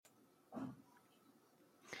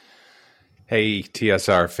Hey,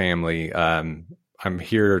 TSR family. I'm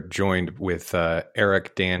here joined with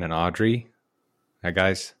Eric, Dan, and Audrey. Hi,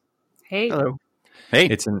 guys. Hey. Hello. Hey.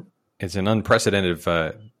 It's an unprecedented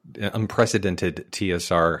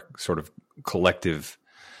TSR sort of collective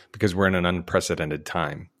because we're in an unprecedented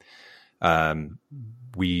time.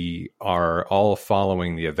 We are all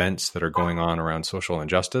following the events that are going on around social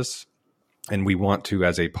injustice, and we want to,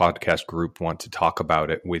 as a podcast group, want to talk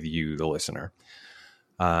about it with you, the listener.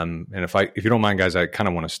 And if you don't mind, guys, I kind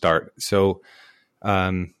of want to start. So,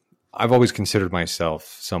 I've always considered myself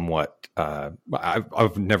somewhat.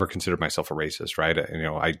 I've never considered myself a racist, right?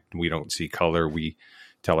 We don't see color. We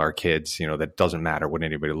tell our kids, that doesn't matter what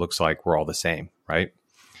anybody looks like. We're all the same, right?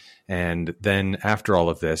 And then after all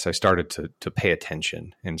of this, I started to pay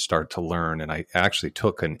attention and start to learn. And I actually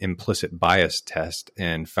took an implicit bias test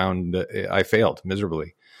and found that I failed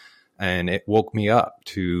miserably. And it woke me up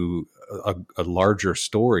to a larger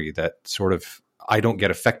story that sort of I don't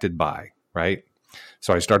get affected by, right?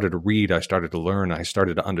 So I started to read, I started to learn, I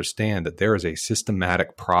started to understand that there is a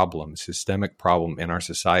systemic problem in our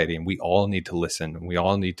society, and we all need to listen, and we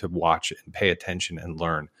all need to watch and pay attention and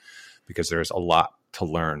learn, because there's a lot to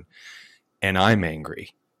learn. And I'm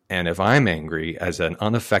angry. And if I'm angry as an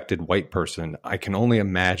unaffected white person, I can only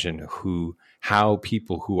imagine how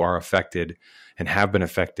people who are affected and have been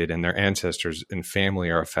affected and their ancestors and family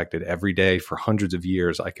are affected every day for hundreds of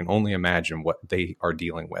years. I can only imagine what they are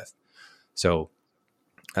dealing with. So,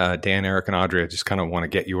 Dan, Eric, and Audrey, I just kind of want to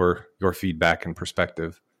get your feedback and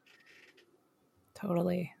perspective.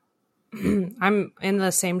 Totally. I'm in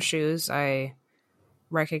the same shoes. I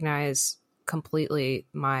recognize completely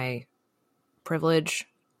my privilege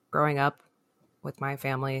growing up with my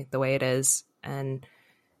family the way it is. And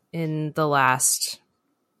in the last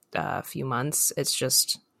few months, it's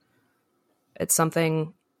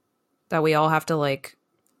something that we all have to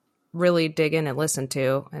really dig in and listen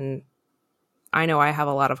to. And I know I have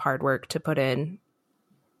a lot of hard work to put in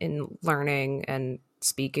learning and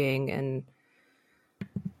speaking and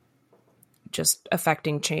just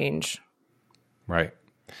affecting change. Right.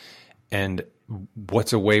 And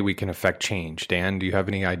what's a way we can affect change? Dan, do you have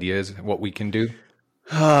any ideas what we can do?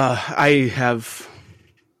 I have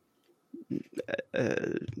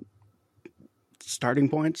starting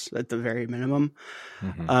points at the very minimum.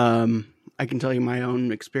 Mm-hmm. I can tell you my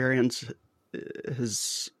own experience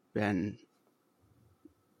has been,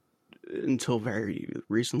 until very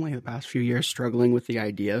recently, the past few years, struggling with the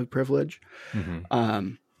idea of privilege.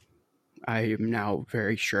 Mm-hmm. I am now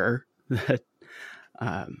very sure that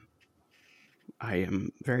I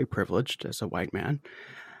am very privileged as a white man.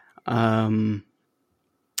 I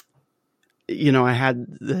had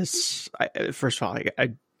this. First of all,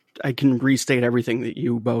 I can restate everything that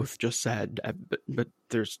you both just said, but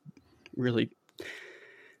there's really,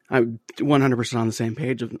 I'm 100% on the same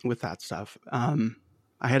page with that stuff.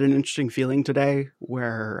 I had an interesting feeling today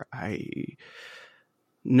where I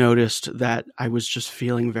noticed that I was just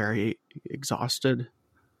feeling very exhausted.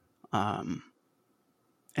 And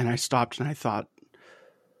I stopped and I thought,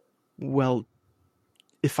 well,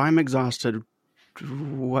 if I'm exhausted,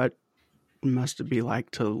 what must it be like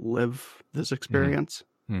to live this experience?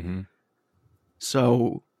 Mm-hmm.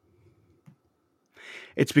 So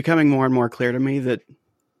it's becoming more and more clear to me that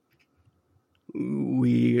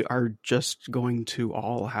we are just going to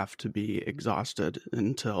all have to be exhausted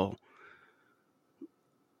until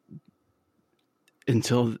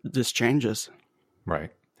this changes.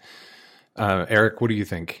 Right. Eric, what do you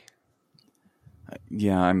think?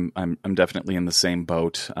 Yeah, I'm definitely in the same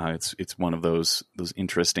boat. It's one of those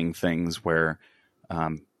interesting things where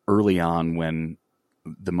early on, when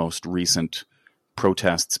the most recent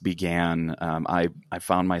protests began, I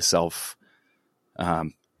found myself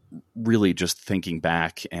really just thinking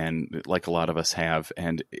back, and like a lot of us have,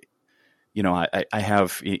 and I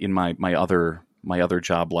have in my other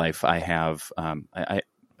job life, I have a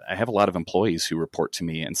lot of employees who report to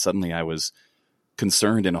me, and suddenly I was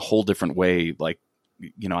concerned in a whole different way. Like,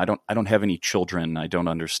 I don't have any children. I don't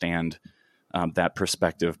understand that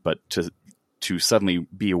perspective, but to suddenly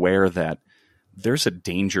be aware that there's a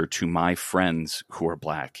danger to my friends who are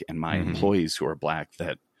Black and my mm-hmm. employees who are Black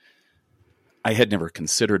that I had never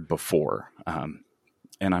considered before. And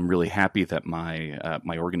I'm really happy that my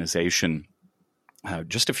organization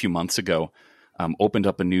just a few months ago opened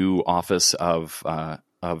up a new office of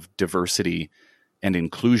diversity and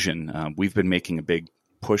inclusion. We've been making a big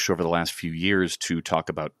push over the last few years to talk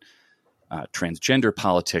about transgender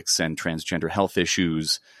politics and transgender health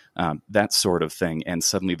issues, that sort of thing. And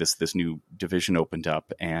suddenly this new division opened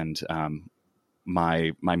up, and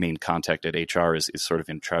my main contact at HR is sort of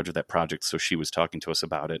in charge of that project. So she was talking to us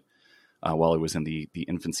about it. while I was in the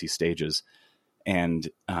infancy stages. And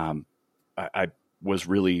I was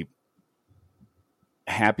really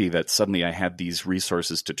happy that suddenly I had these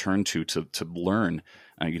resources to turn to learn.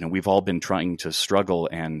 We've all been trying to struggle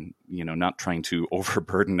and, not trying to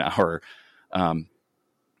overburden our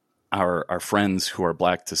friends who are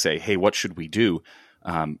Black to say, hey, what should we do?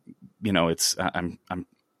 I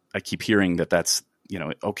keep hearing that's,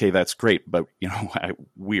 okay, that's great, but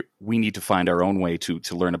we need to find our own way to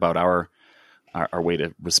learn about our way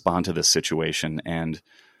to respond to this situation. And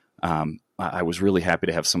I was really happy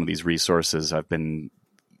to have some of these resources. I've been,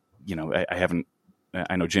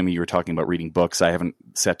 I know, Jimmy, you were talking about reading books. I haven't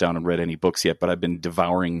sat down and read any books yet, but I've been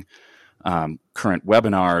devouring current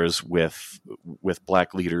webinars with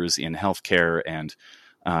Black leaders in healthcare, and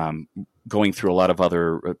going through a lot of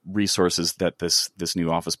other resources that this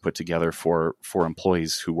new office put together for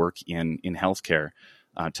employees who work in healthcare,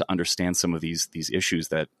 to understand some of these issues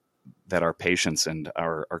that our patients and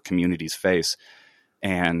our communities face.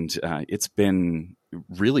 And it's been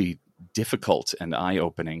really difficult and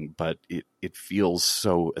eye-opening, but it feels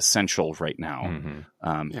so essential right now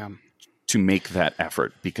to make that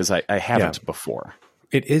effort, because I haven't before.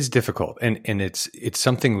 It is difficult, and it's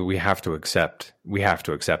something that we have to accept. We have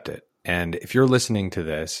to accept it. And if you're listening to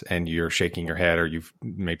this and you're shaking your head, or you've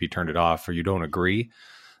maybe turned it off, or you don't agree,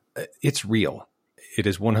 it's real. It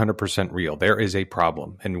is 100% real. There is a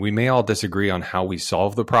problem, and we may all disagree on how we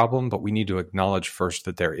solve the problem, but we need to acknowledge first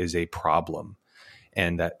that there is a problem,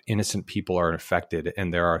 and that innocent people are affected,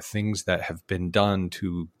 and there are things that have been done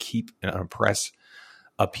to keep and oppress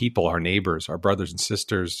a people, our neighbors, our brothers and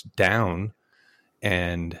sisters, down,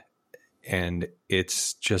 and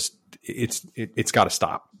it's just it's got to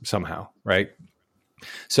stop somehow, right?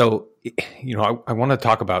 So, I want to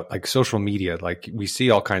talk about like social media. Like, we see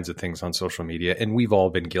all kinds of things on social media, and we've all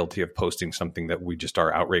been guilty of posting something that we just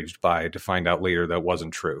are outraged by, to find out later that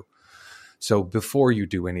wasn't true. So before you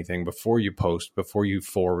do anything, before you post, before you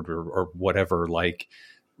forward or whatever, like,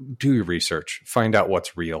 do your research, find out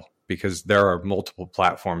what's real, because there are multiple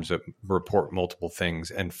platforms that report multiple things,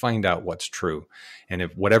 and find out what's true. And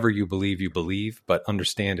if whatever you believe, but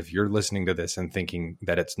understand, if you're listening to this and thinking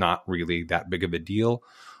that it's not really that big of a deal,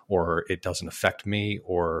 or it doesn't affect me,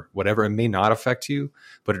 or whatever, it may not affect you,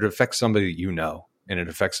 but it affects somebody that you know, and it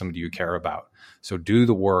affects somebody you care about. So do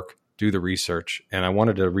the work, do the research. And I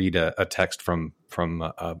wanted to read a text from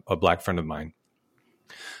a Black friend of mine,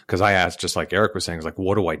 because I asked, just like Eric was saying, like,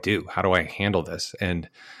 what do I do? How do I handle this? And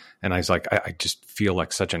I was like, I just feel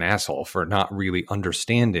like such an asshole for not really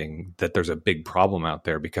understanding that there's a big problem out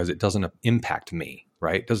there, because it doesn't impact me,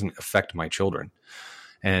 right? It doesn't affect my children.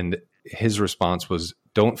 And his response was,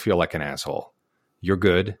 don't feel like an asshole. You're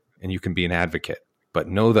good, and you can be an advocate. But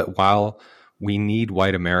know that while we need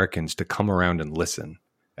white Americans to come around and listen,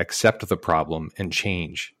 accept the problem, and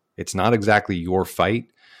change, it's not exactly your fight.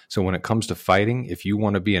 So when it comes to fighting, if you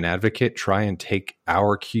want to be an advocate, try and take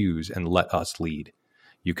our cues and let us lead.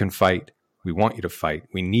 You can fight. We want you to fight.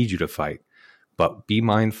 We need you to fight. But be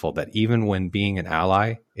mindful that even when being an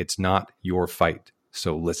ally, it's not your fight.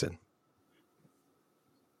 So listen.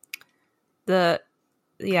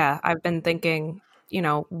 I've been thinking,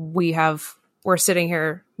 we're sitting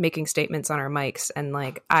here making statements on our mics, and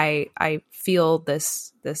like, I feel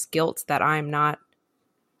this guilt that I'm not,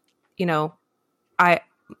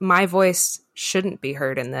 my voice shouldn't be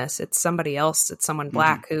heard in this. It's somebody else. It's someone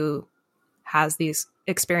Black who has these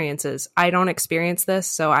experiences. I don't experience this,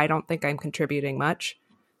 so I don't think I'm contributing much.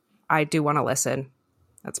 I do want to listen.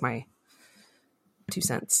 That's my 2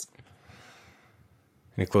 cents.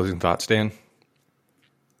 Any closing thoughts, Dan?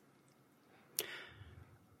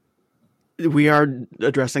 We are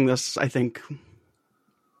addressing this, I think,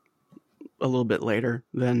 a little bit later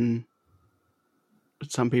than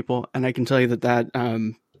some people. And I can tell you that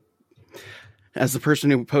as the person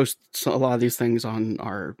who posts a lot of these things on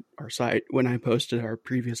our site, when I posted our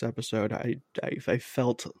previous episode, I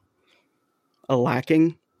felt a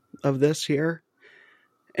lacking of this here.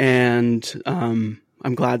 And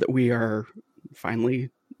I'm glad that we are finally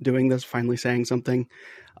doing this, finally saying something.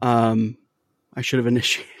 I should have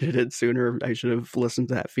initiated it sooner. I should have listened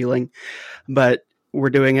to that feeling, but we're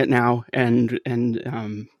doing it now. And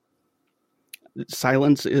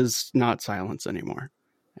silence is not silence anymore.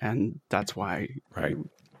 And that's why,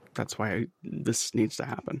 that's why this needs to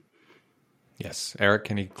happen. Yes. Eric,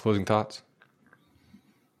 any closing thoughts?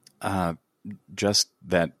 Just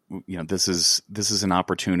that, this is an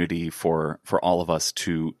opportunity for all of us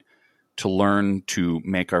to learn, to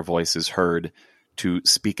make our voices heard, to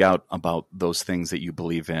speak out about those things that you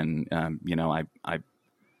believe in. I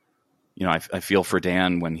feel for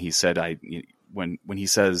Dan when he said, when he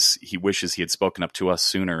says he wishes he had spoken up to us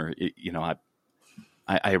sooner,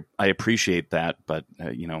 I appreciate that, but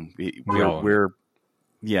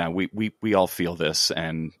we all feel this,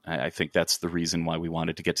 and I think that's the reason why we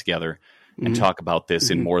wanted to get together and talk about this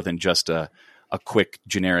in more than just a quick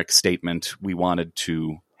generic statement. We wanted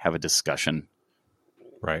to have a discussion.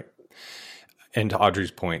 Right. And to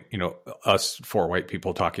Audrey's point, us 4 white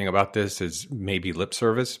people talking about this is maybe lip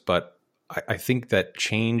service, but I think that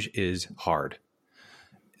change is hard.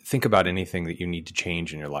 Think about anything that you need to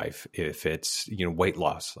change in your life. If it's, weight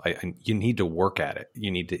loss, you need to work at it. You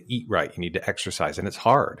need to eat right. You need to exercise, and it's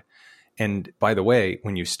hard. And by the way,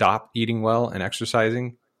 when you stop eating well and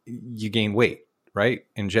exercising, you gain weight, right?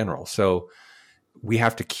 In general. So we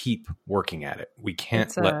have to keep working at it. We can't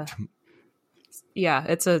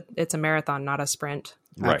it's a marathon, not a sprint.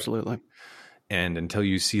 Right. Absolutely. And until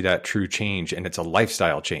you see that true change, and it's a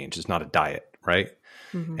lifestyle change, it's not a diet, right?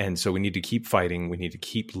 Mm-hmm. And so we need to keep fighting. We need to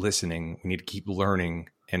keep listening. We need to keep learning,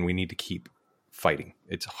 and we need to keep fighting.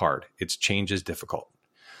 It's hard. Change is difficult,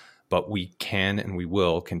 but we can and we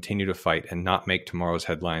will continue to fight and not make tomorrow's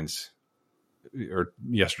headlines or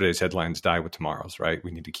yesterday's headlines die with tomorrow's, right?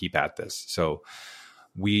 We need to keep at this. So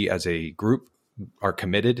we as a group are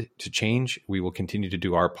committed to change. We will continue to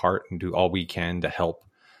do our part and do all we can to help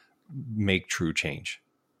make true change.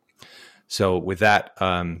 So with that,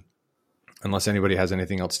 unless anybody has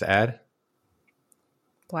anything else to add.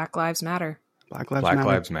 Black Lives Matter. Black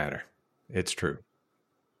Lives Matter. It's true.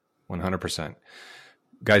 100%.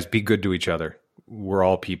 Guys, be good to each other. We're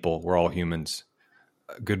all people. We're all humans.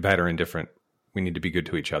 Good, bad, or indifferent. We need to be good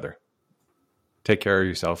to each other. Take care of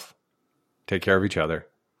yourself. Take care of each other.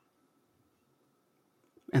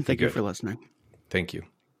 And thank you for listening. Thank you.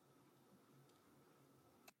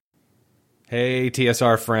 Hey,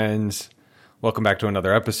 TSR friends. Welcome back to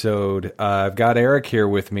another episode. I've got Eric here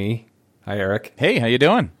with me. Hi, Eric. Hey, how you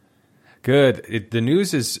doing? Good. The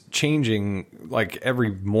news is changing. Like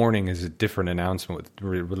every morning is a different announcement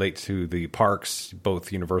relates to the parks,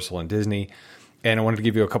 both Universal and Disney. And I wanted to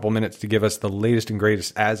give you a couple minutes to give us the latest and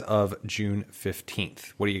greatest as of June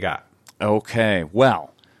 15th. What do you got? Okay.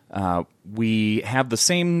 Well, we have the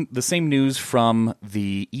same news from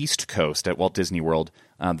the East Coast at Walt Disney World.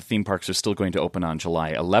 The theme parks are still going to open on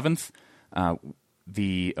July 11th.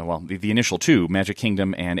 The initial 2, Magic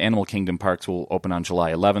Kingdom and Animal Kingdom parks, will open on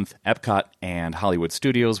July 11th. Epcot and Hollywood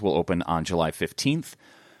Studios will open on July 15th.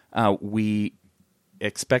 We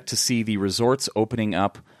expect to see the resorts opening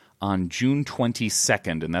up on June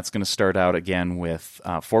 22nd, and that's going to start out again with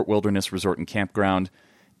Fort Wilderness Resort and Campground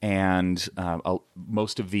and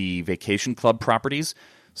most of the Vacation Club properties.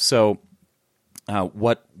 So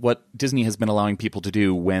what Disney has been allowing people to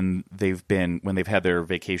do when they've had their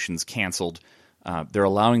vacations canceled, they're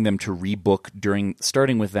allowing them to rebook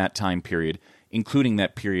starting with that time period, including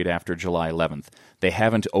that period after July 11th. They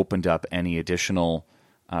haven't opened up any additional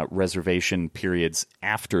reservation periods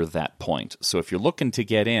after that point. So if you're looking to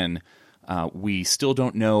get in, we still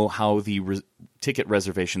don't know how the ticket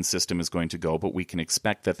reservation system is going to go, but we can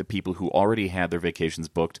expect that the people who already had their vacations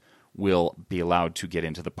booked will be allowed to get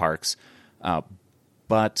into the parks.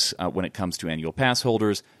 But when it comes to annual pass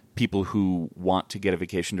holders, people who want to get a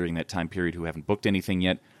vacation during that time period who haven't booked anything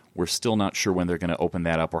yet, we're still not sure when they're going to open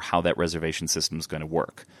that up or how that reservation system is going to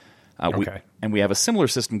work. Okay. We have a similar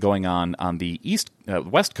system going on the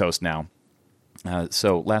West Coast now.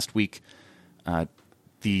 So last week,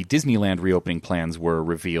 the Disneyland reopening plans were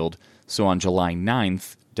revealed. So on July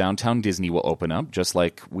 9th, Downtown Disney will open up, just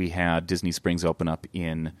like we had Disney Springs open up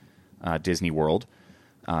in Disney World.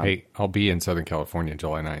 Hey, I'll be in Southern California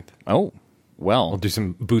July 9th. Oh, well. I'll do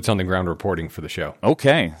some boots on the ground reporting for the show.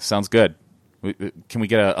 Okay, sounds good. Can we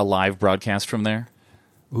get a live broadcast from there?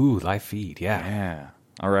 Ooh, live feed, yeah. Yeah.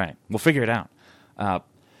 All right. We'll figure it out.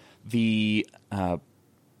 The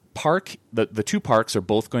park, the 2 parks are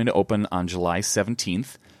both going to open on July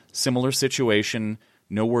 17th. Similar situation.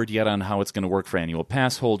 No word yet on how it's going to work for annual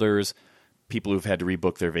pass holders. People who've had to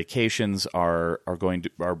rebook their vacations are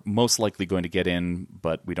most likely going to get in,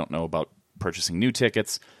 but we don't know about purchasing new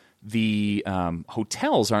tickets. The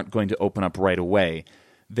hotels aren't going to open up right away.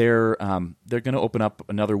 They're going to open up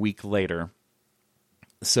another week later.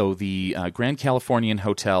 So the Grand Californian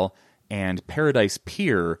Hotel and Paradise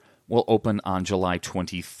Pier will open on July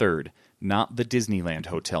 23rd, not the Disneyland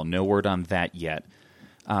Hotel. No word on that yet.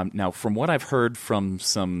 Now, from what I've heard from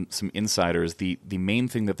some insiders, the main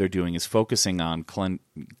thing that they're doing is focusing on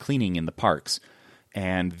cleaning in the parks.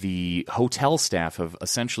 And the hotel staff have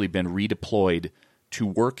essentially been redeployed to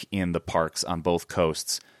work in the parks on both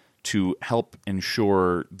coasts to help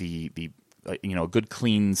ensure the a good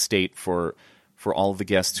clean state for for all of the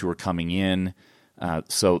guests who are coming in.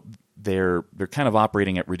 So they're kind of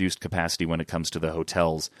operating at reduced capacity when it comes to the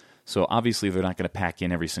hotels. So obviously they're not going to pack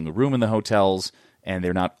in every single room in the hotels, and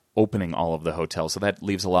they're not opening all of the hotels. So that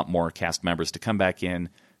leaves a lot more cast members to come back in,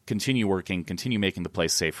 continue working, continue making the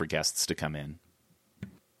place safe for guests to come in.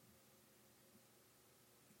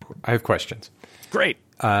 I have questions. Great.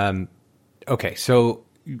 Okay, so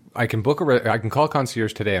I can I can call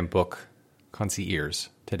concierge today and book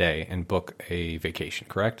a vacation,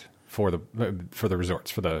 correct? For the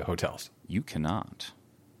resorts, for the hotels. You cannot.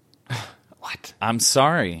 What? I'm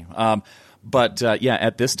sorry. But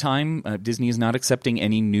at this time, Disney is not accepting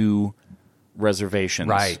any new reservations.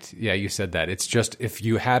 Right. Yeah, you said that. It's just if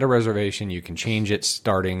you had a reservation, you can change it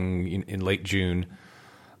starting in late June,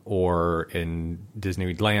 or in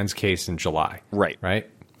Disneyland's case in July. Right. Right?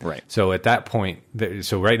 Right. So at that point,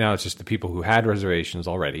 so right now it's just the people who had reservations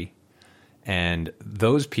already. And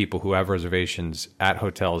those people who have reservations at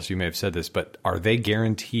hotels, you may have said this, but are they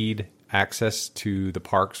guaranteed access to the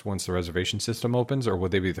parks once the reservation system opens, or would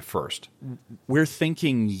they be the first? We're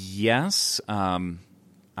thinking yes.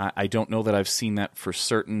 I don't know that I've seen that for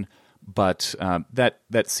certain, but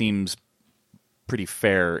that seems pretty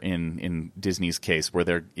fair in Disney's case,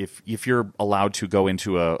 where if you're allowed to go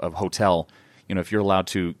into a hotel, if you're allowed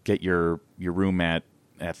to get your room at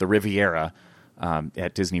the Riviera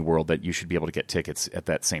at Disney World, that you should be able to get tickets at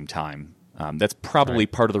that same time. That's probably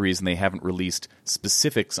part of the reason they haven't released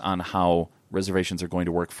specifics on how reservations are going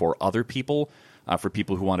to work for other people, for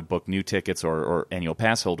people who want to book new tickets or annual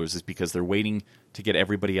pass holders, is because they're waiting to get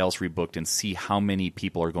everybody else rebooked and see how many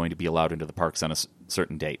people are going to be allowed into the parks on a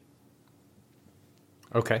certain date.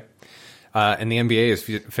 Okay. And the NBA is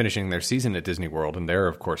finishing their season at Disney World, and they're,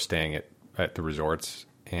 of course, staying at the resorts.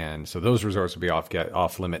 And so those resorts will be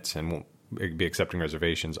off limits and won't be accepting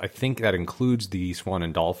reservations. I think that includes the Swan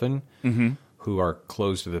and Dolphin, who are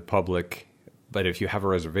closed to the public. But if you have a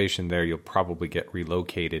reservation there, you'll probably get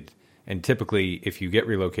relocated. And typically, if you get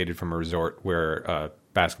relocated from a resort where a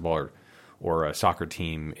basketball or a soccer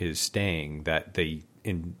team is staying, that they,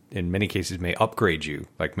 in many cases, may upgrade you.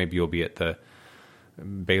 Like maybe you'll be at the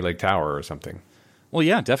Bay Lake Tower or something. Well,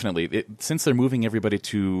 yeah, definitely. Since they're moving everybody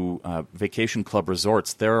to vacation club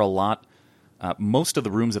resorts, there are a lot. Most of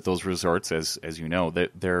the rooms at those resorts, as you know,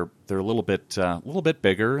 they're a little bit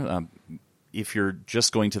bigger. If you're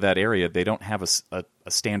just going to that area, they don't have a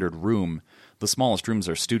standard room. The smallest rooms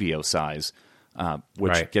are studio size,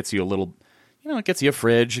 which gets you a little. It gets you a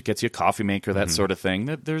fridge, it gets you a coffee maker, that sort of thing.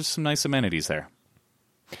 There's some nice amenities there.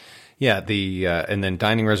 Yeah, and then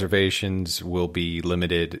dining reservations will be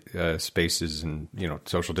limited spaces and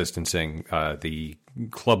social distancing. The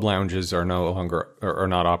club lounges are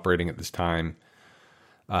not operating at this time.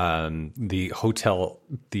 The hotel,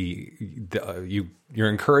 you're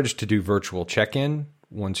encouraged to do virtual check-in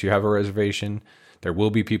once you have a reservation. There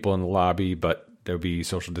will be people in the lobby, but there'll be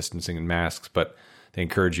social distancing and masks. But they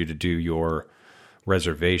encourage you to do your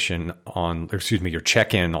your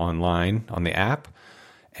check-in online on the app.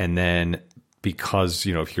 And then because,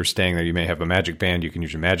 if you're staying there, you may have a Magic Band. You can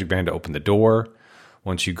use your Magic Band to open the door.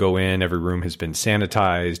 Once you go in, every room has been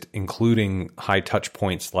sanitized, including high touch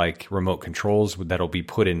points like remote controls that'll be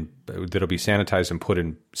sanitized and put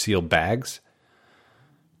in sealed bags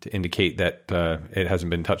to indicate that it hasn't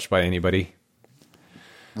been touched by anybody.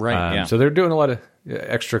 Right. Yeah. So they're doing a lot of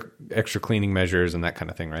extra cleaning measures and that kind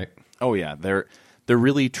of thing, right? Oh yeah, they're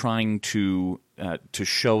really trying to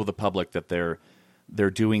show the public that they're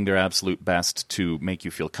doing their absolute best to make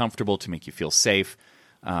you feel comfortable, to make you feel safe.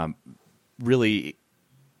 Really,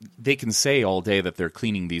 they can say all day that they're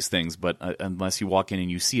cleaning these things, but unless you walk in and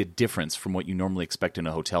you see a difference from what you normally expect in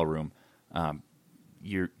a hotel room,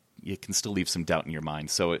 you can still leave some doubt in your mind.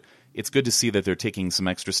 So it's good to see that they're taking some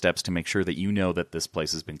extra steps to make sure that you know that this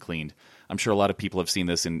place has been cleaned. I'm sure a lot of people have seen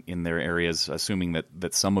this in their areas, assuming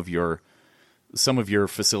that some of your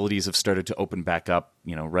facilities have started to open back up.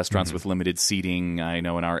 Restaurants with limited seating. I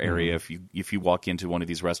know in our area, if you walk into one of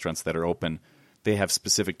these restaurants that are open, they have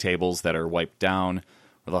specific tables that are wiped down,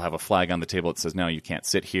 or they'll have a flag on the table that says, "No, you can't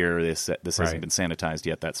sit here. This hasn't been sanitized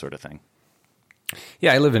yet." That sort of thing.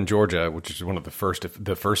 Yeah, I live in Georgia, which is one of the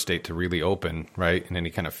first state to really open, right, in any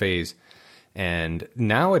kind of phase. And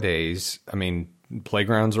nowadays,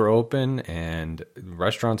 playgrounds are open and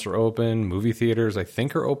restaurants are open. Movie theaters, I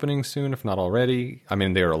think, are opening soon, if not already.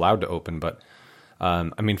 They're allowed to open, but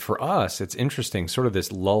for us, it's interesting, sort of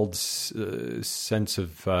this lulled sense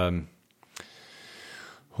of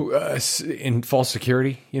in false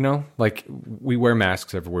security. Like we wear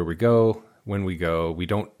masks everywhere we go. when we go. We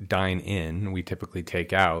don't dine in. We typically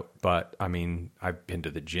take out. But I mean, I've been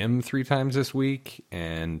to the gym 3 times this week,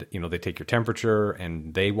 and they take your temperature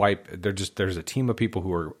and they wipe. There's a team of people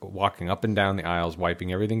who are walking up and down the aisles,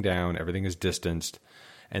 wiping everything down. Everything is distanced.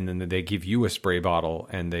 And then they give you a spray bottle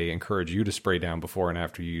and they encourage you to spray down before and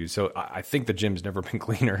after you use. So I think the gym's never been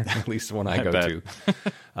cleaner, at least the one I go to.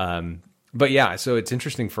 But yeah, so it's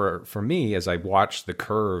interesting for me as I watch the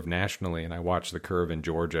curve nationally and I watch the curve in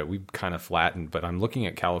Georgia. We've kind of flattened, but I'm looking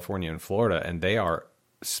at California and Florida and they are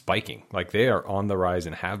spiking. Like they are on the rise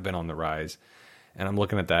and have been on the rise. And I'm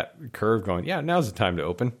looking at that curve going, yeah, now's the time to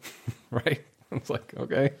open, right? It's like,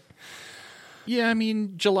 okay. Yeah, I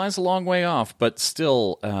mean, July's a long way off, but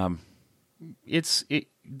still, there's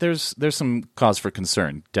some cause for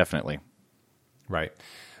concern, definitely. Right.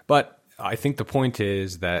 But I think the point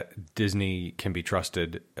is that Disney can be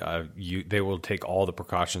trusted. They will take all the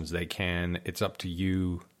precautions they can. It's up to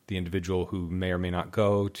you, the individual who may or may not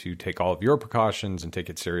go, to take all of your precautions and take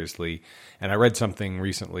it seriously. And I read something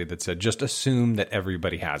recently that said, just assume that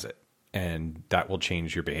everybody has it, and that will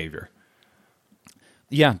change your behavior.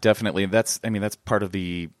 Yeah, definitely. That's part of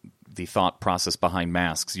the thought process behind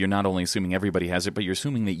masks. You're not only assuming everybody has it, but you're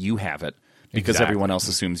assuming that you have it because Exactly. everyone else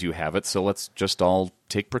assumes you have it. So let's just all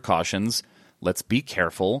take precautions. Let's be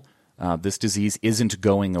careful. This disease isn't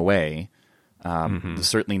going away.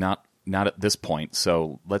 Certainly not at this point.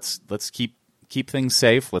 So let's keep things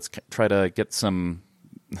safe. Let's try to get some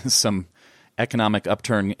economic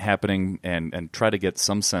upturn happening and try to get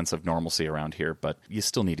some sense of normalcy around here. But you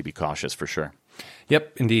still need to be cautious for sure.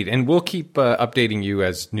 Yep, indeed. And we'll keep updating you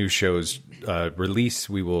as new shows release.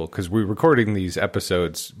 We will, because we're recording these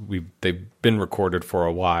episodes. They've been recorded for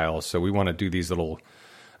a while, so we want to do these little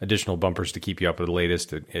additional bumpers to keep you up with the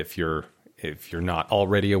latest. If you're not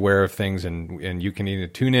already aware of things, and you can either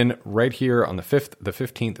tune in right here on the 5th, the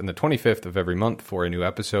 15th, and the 25th of every month for a new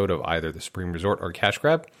episode of either the Supreme Resort or Cash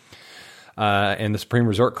Grab. And the Supreme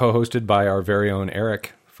Resort co-hosted by our very own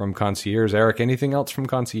Eric from Concierge. Eric, anything else from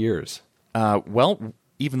Concierge? Well,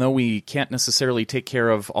 even though we can't necessarily take care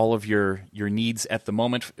of all of your needs at the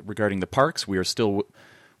moment regarding the parks, we are still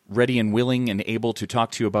ready and willing and able to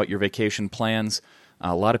talk to you about your vacation plans.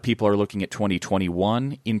 A lot of people are looking at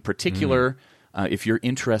 2021. In particular, if you're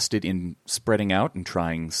interested in spreading out and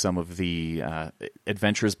trying some of the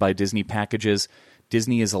Adventures by Disney packages,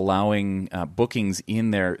 Disney is allowing bookings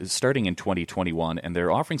in there starting in 2021, and they're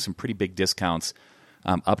offering some pretty big discounts,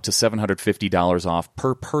 up to $750 off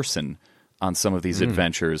per person on some of these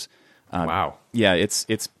adventures. Wow. Yeah, it's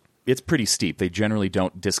pretty steep. They generally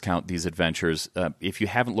don't discount these adventures. If you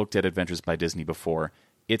haven't looked at Adventures by Disney before,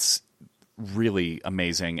 it's really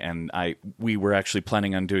amazing. And we were actually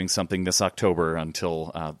planning on doing something this October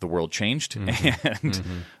until the world changed. And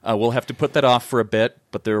we'll have to put that off for a bit.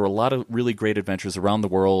 But there are a lot of really great adventures around the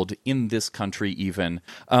world, in this country even.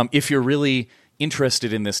 If you're really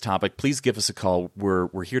interested in this topic, please give us a call.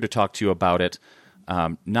 We're here to talk to you about it.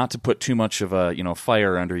 Not to put too much of a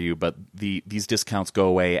fire under you, but these discounts go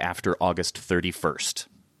away after August 31st.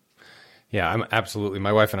 Yeah, I'm absolutely.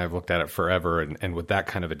 My wife and I have looked at it forever, and with that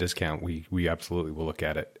kind of a discount, we absolutely will look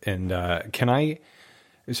at it. And can I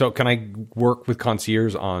work with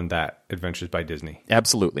Concierge on that Adventures by Disney?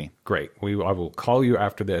 Absolutely. Great. I will call you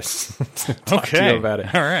after this to talk to you about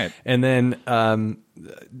it. All right. And then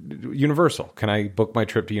Universal. Can I book my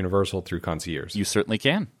trip to Universal through Concierge? You certainly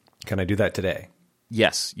can. Can I do that today?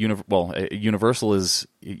 Yes. Universal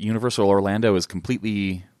Orlando is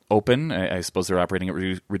completely open. I suppose they're operating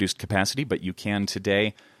at reduced capacity, but you can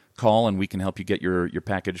today call and we can help you get your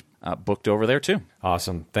package booked over there too.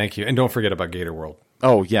 Awesome. Thank you. And don't forget about Gator World.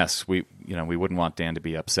 Oh, yes. We wouldn't want Dan to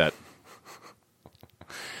be upset.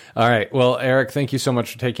 All right. Well, Eric, thank you so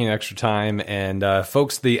much for taking extra time. And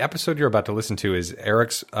folks, the episode you're about to listen to is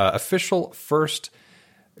Eric's official first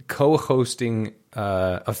co-hosting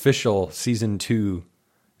official season 2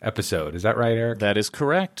 episode. Is that right, Eric? That is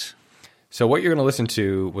correct. So what you're going to listen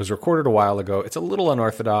to was recorded a while ago. It's a little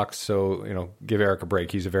unorthodox, so give Eric a break.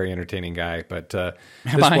 He's a very entertaining guy, but this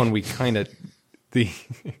one we kind of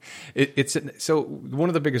so one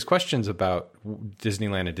of the biggest questions about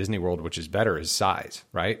Disneyland and Disney World, which is better, is size,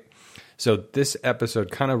 right? So this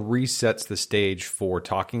episode kind of resets the stage for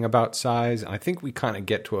talking about size, and I think we kind of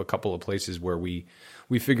get to a couple of places where we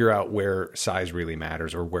figure out where size really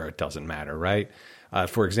matters or where it doesn't matter, right?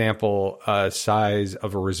 For example, size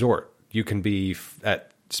of a resort. You can be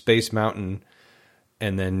at Space Mountain,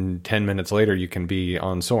 and then 10 minutes later you can be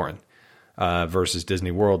on Soarin', versus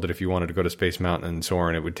Disney World, that if you wanted to go to Space Mountain and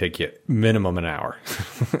Soarin', it would take you minimum an hour.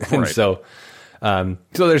 And so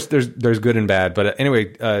there's good and bad. But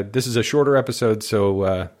anyway, this is a shorter episode,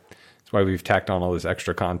 so That's why we've tacked on all this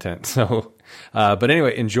extra content. So, but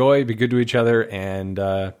anyway, enjoy, be good to each other, and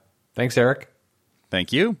thanks, Eric.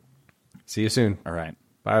 Thank you. See you soon. All right.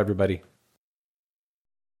 Bye, everybody.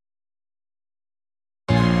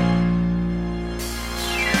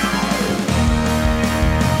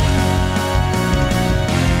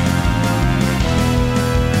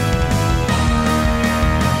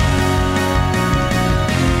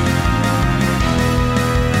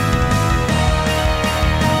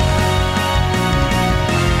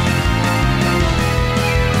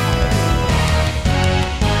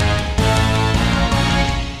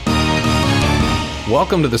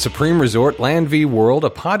 Welcome to the Supreme Resort Land v. World, a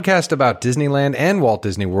podcast about Disneyland and Walt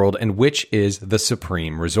Disney World, and which is the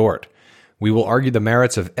Supreme Resort. We will argue the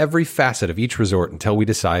merits of every facet of each resort until we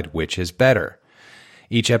decide which is better.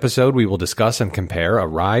 Each episode, we will discuss and compare a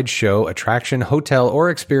ride, show, attraction, hotel, or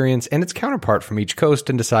experience and its counterpart from each coast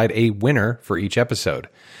and decide a winner for each episode.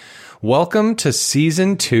 Welcome to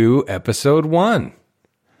Season 2, Episode 1.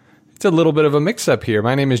 It's a little bit of a mix-up here.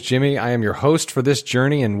 My name is Jimmy. I am your host for this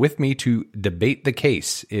journey, and with me to debate the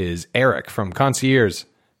case is Eric from Concierge.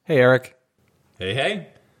 Hey, Eric. Hey, hey.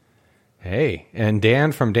 Hey. And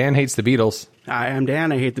Dan from Dan Hates the Beatles. Hi, I'm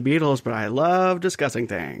Dan. I hate the Beatles, but I love discussing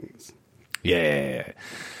things. Yeah.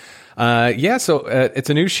 So it's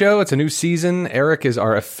a new show. It's a new season. Eric is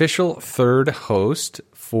our official third host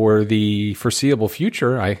for the foreseeable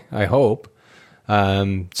future, I hope.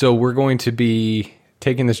 So we're going to be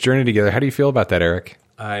taking this journey together. How do you feel about that, Eric?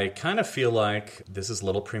 I kind of feel like this is a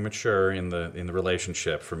little premature in the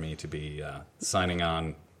relationship for me to be signing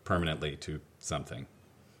on permanently to something.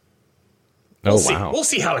 We'll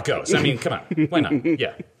see how it goes. I mean, come on. Why not?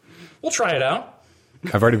 Yeah. We'll try it out.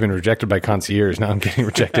 I've already been rejected by Concierge. Now I'm getting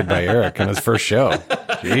rejected by Eric on his first show.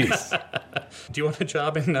 Jeez. Do you want a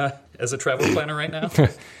job in as a travel planner right now?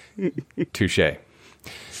 Touche.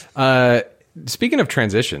 Speaking of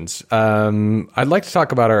transitions, I'd like to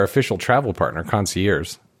talk about our official travel partner,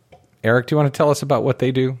 Concierge. Eric, do you want to tell us about what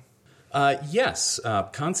they do? Yes.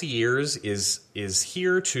 Concierge is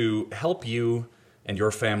here to help you and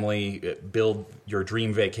your family build your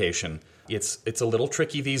dream vacation. It's a little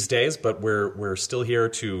tricky these days, but we're still here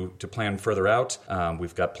to plan further out.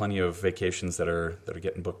 We've got plenty of vacations that are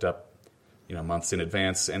getting booked up, months in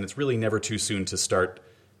advance, and it's really never too soon to start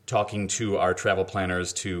talking to our travel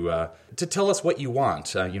planners to tell us what you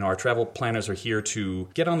want. Our travel planners are here to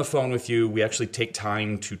get on the phone with you. We actually take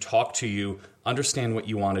time to talk to you, understand what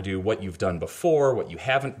you want to do, what you've done before, what you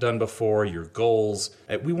haven't done before, your goals.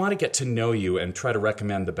 We want to get to know you and try to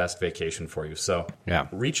recommend the best vacation for you. So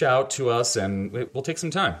reach out to us and we'll take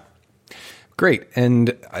some time. Great.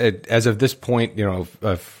 And as of this point,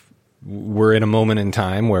 we're in a moment in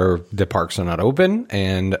time where the parks are not open,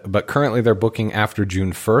 but currently they're booking after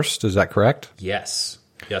June 1st. Is that correct? Yes,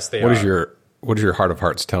 they are. What is your heart of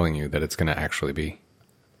hearts telling you that it's going to actually be?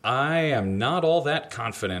 I am not all that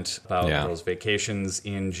confident about those vacations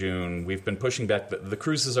in June. We've been pushing back. The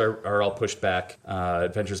cruises are all pushed back.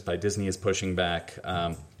 Adventures by Disney is pushing back.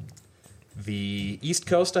 The East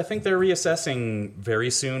Coast, I think they're reassessing very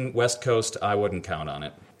soon. West Coast, I wouldn't count on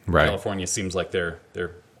it. Right. California seems like they're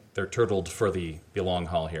turtled for the long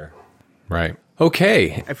haul here. Right.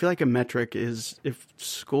 Okay. I feel like a metric is if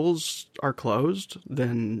schools are closed,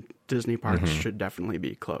 then Disney parks should definitely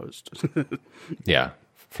be closed. Yeah.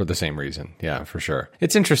 For the same reason. Yeah, for sure.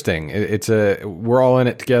 It's interesting. We're all in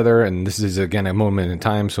it together, and this is, again, a moment in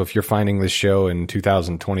time. So if you're finding this show in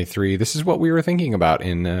 2023, this is what we were thinking about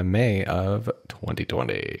in May of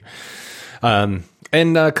 2020.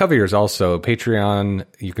 And cover yours also. Patreon,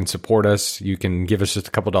 you can support us. You can give us just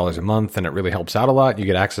a couple $1 a month, and it really helps out a lot. You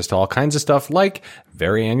get access to all kinds of stuff like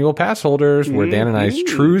very annual pass holders, where Dan and I's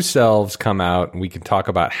true selves come out, and we can talk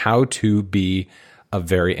about how to be a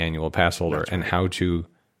very annual pass holder and how to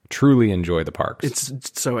truly enjoy the parks.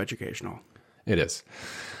 It's so educational. It is.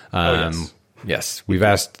 Yes. Yes. We've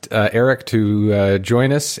asked Eric to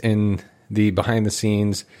join us in the behind the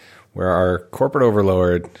scenes where our corporate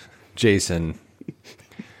overlord, Jason.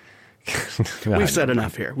 We've said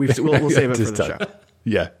enough here. We'll save it for the show.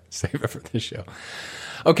 Yeah, save it for the show.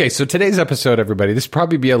 Okay, so today's episode, everybody, this will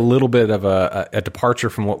probably be a little bit of a departure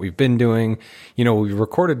from what we've been doing. We've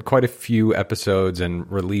recorded quite a few episodes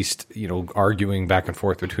and released, arguing back and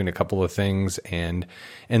forth between a couple of things. And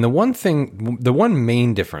the one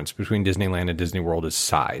main difference between Disneyland and Disney World is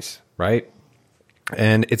size, right?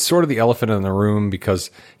 And it's sort of the elephant in the room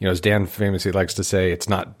because, as Dan famously likes to say, it's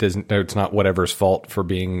not whatever's fault for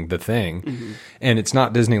being the thing. And it's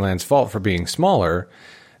not Disneyland's fault for being smaller.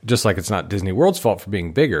 Just like it's not Disney World's fault for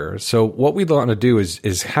being bigger. So what we want to do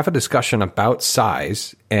is have a discussion about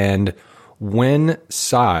size and when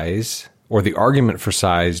size or the argument for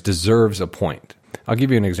size deserves a point. I'll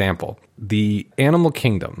give you an example. The Animal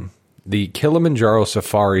Kingdom, the Kilimanjaro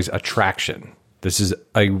Safari's attraction, this is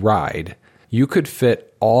a ride. You could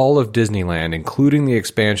fit all of Disneyland, including the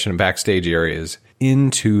expansion and backstage areas,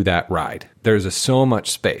 into that ride. There's so much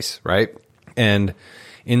space, right? And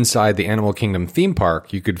inside the Animal Kingdom theme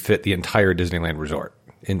park, you could fit the entire Disneyland resort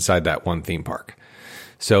inside that one theme park.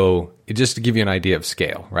 So just to give you an idea of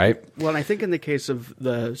scale, right? Well, and I think in the case of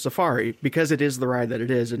the safari, because it is the ride that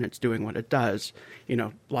it is and it's doing what it does, you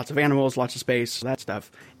know, lots of animals, lots of space, that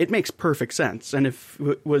stuff, it makes perfect sense. And if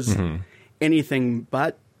it was anything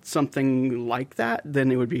but something like that,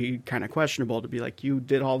 then it would be kind of questionable to be like, you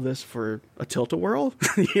did all this for a tilt-a-whirl,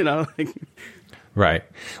 you know? Right.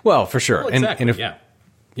 Well, for sure. Well, exactly, and if,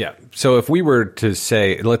 yeah. So if we were to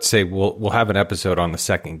say, let's say we'll have an episode on the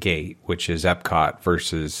second gate, which is Epcot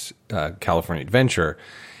versus California Adventure.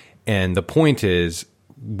 And the point is,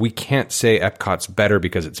 we can't say Epcot's better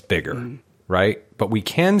because it's bigger, right? But we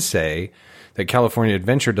can say that California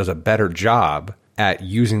Adventure does a better job at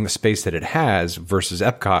using the space that it has versus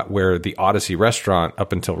Epcot, where the Odyssey restaurant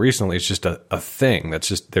up until recently is just a thing. That's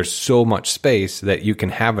just, there's so much space that you can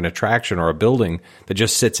have an attraction or a building that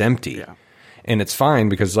just sits empty. Yeah. And it's fine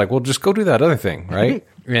because it's like, well, just go do that other thing, right?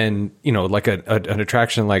 And, you know, like an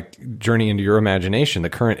attraction like Journey into Your Imagination,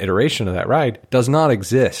 the current iteration of that ride, does not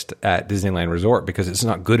exist at Disneyland Resort because it's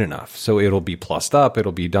not good enough. So it'll be plussed up,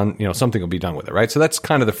 it'll be done, you know, something will be done with it, right? So that's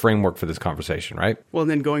kind of the framework for this conversation, right? Well,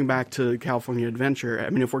 and then going back to California Adventure,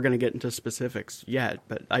 I mean, if we're going to get into specifics yet,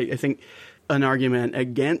 but I think an argument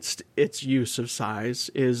against its use of size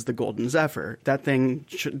is the Golden Zephyr. That thing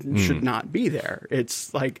should not be there.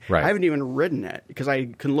 It's like, right. I haven't even ridden it because I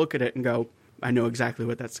can look at it and go, I know exactly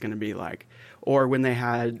what that's going to be like. Or when they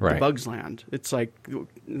had the Bugs Land, it's like,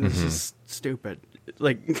 this is stupid.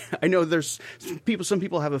 Like, I know there's some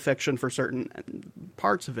people have affection for certain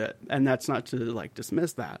parts of it, and that's not to like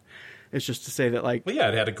dismiss that. It's just to say that, like... Well, yeah,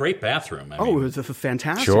 it had a great bathroom. It was a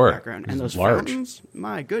fantastic background. And those large fountains,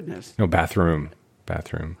 my goodness. No, bathroom.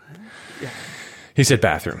 Yeah. He said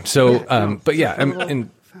bathroom. So, but yeah.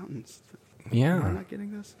 Fountains. Yeah. Am I not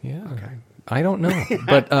getting this? Yeah. Okay. I don't know.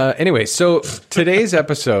 But anyway, so today's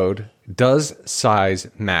episode, does size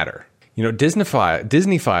matter? You know,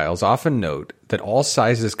 Disney files often note that all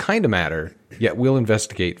sizes kind of matter, yet we'll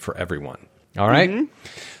investigate for everyone. All right?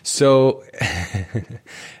 So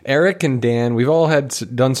Eric and Dan, we've all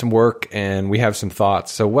done some work and we have some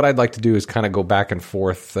thoughts. So what I'd like to do is kind of go back and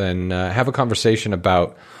forth and have a conversation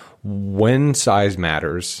about when size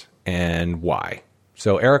matters and why.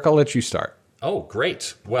 So Eric, I'll let you start. Oh,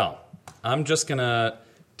 great. Well, I'm just going to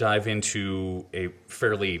dive into a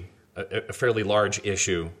fairly large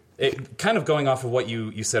issue. Kind of going off of what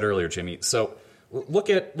you said earlier, Jimmy. So look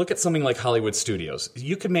at something like Hollywood Studios.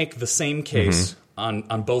 You could make the same case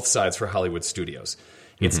on both sides for Hollywood Studios.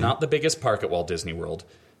 It's not the biggest park at Walt Disney World.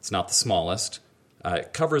 It's not the smallest.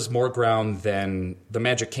 It covers more ground than the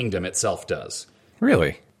Magic Kingdom itself does.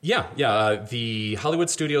 Really? Yeah. The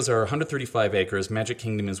Hollywood Studios are 135 acres. Magic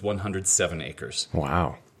Kingdom is 107 acres.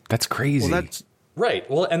 Wow. That's crazy. Well, that's... Right.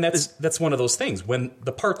 Well, and that's one of those things. When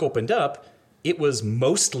the park opened up, it was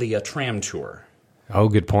mostly a tram tour. Oh,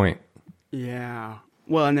 good point. Yeah.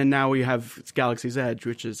 Well, and then now we have Galaxy's Edge,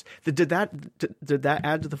 which is... Did that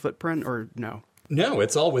add to the footprint or no? No,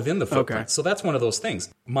 it's all within the footprint. Okay. So that's one of those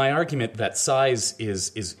things. My argument that size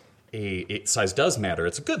size does matter,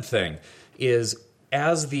 it's a good thing, is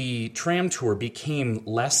as the tram tour became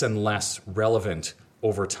less and less relevant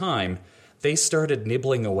over time, they started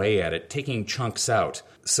nibbling away at it, taking chunks out.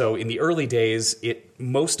 So in the early days,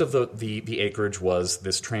 most of the acreage was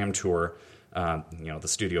this tram tour. The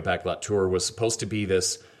Studio Backlot Tour was supposed to be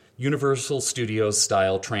this Universal Studios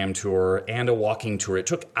style tram tour and a walking tour. It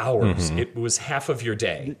took hours. It was half of your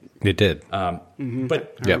day. It did.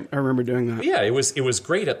 But I remember doing that. yeah, it was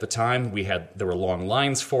great at the time. There were long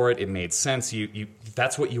lines for it. It made sense.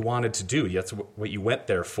 That's what you wanted to do. That's what you went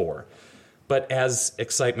there for. But as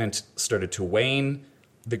excitement started to wane,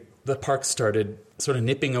 the park started sort of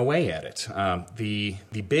nipping away at it.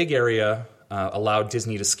 The big area allowed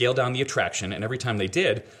Disney to scale down the attraction, and every time they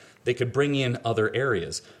did, they could bring in other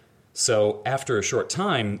areas. So after a short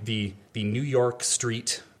time, the New York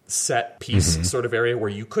street set piece sort of area where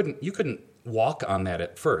you couldn't walk on that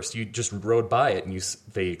at first. You just rode by it, and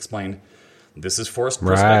they explained, this is forced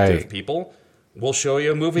perspective, people. We'll show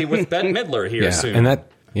you a movie with Bette Midler here soon.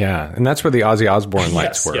 And that's where the Ozzy Osbourne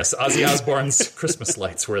lights were. Yes, Ozzy Osbourne's Christmas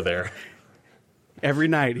lights were there. Every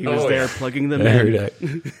night he was Oh, there yeah. plugging them Every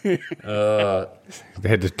in. day. They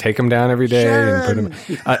had to take them down every day and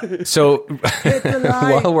put them. So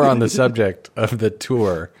while we're on the subject of the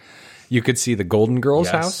tour, you could see the Golden Girls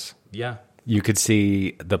Yes. house. Yeah. You could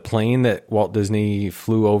see the plane that Walt Disney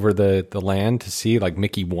flew over the land to see, like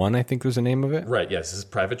Mickey 1, I think was the name of it. Right. Yes. This is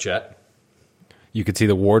private jet. You could see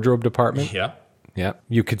the wardrobe department. Yeah. Yeah.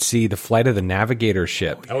 You could see the Flight of the Navigator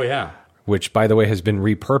ship, Oh, yeah. which, by the way, has been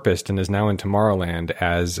repurposed and is now in Tomorrowland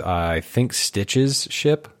as, I think, Stitch's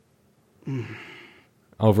ship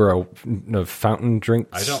over a fountain drink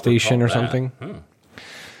I don't station or recall that.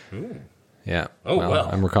 something. Yeah. Oh, well.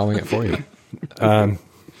 I'm recalling it for you.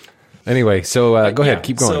 Anyway, so go ahead. Yeah,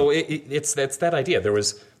 Keep going. So it's that idea. There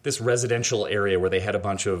was this residential area where they had a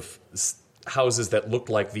bunch of houses that looked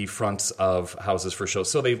like the fronts of houses for shows.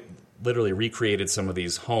 So they literally recreated some of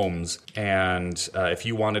these homes. And if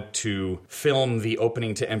you wanted to film the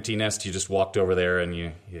opening to Empty Nest, you just walked over there and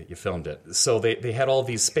you filmed it. So they had all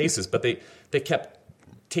these spaces, but they kept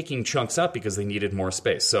taking chunks up because they needed more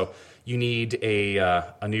space. So you need a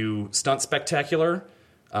new stunt spectacular.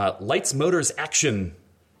 Lights, Motors, Action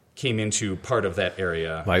came into part of that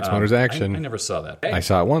area. Lights, Motors, Action. I never saw that. Hey. I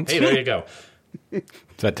saw it once. Hey, there you go. Does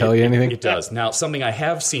that tell you anything? It does. Now, something I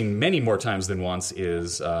have seen many more times than once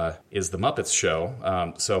is the Muppets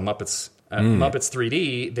show. So Muppets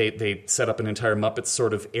 3D, they set up an entire Muppets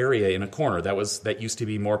sort of area in a corner. That used to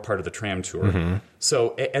be more part of the tram tour. Mm-hmm.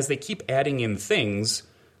 So as they keep adding in things,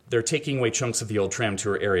 they're taking away chunks of the old tram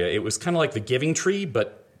tour area. It was kind of like the Giving Tree,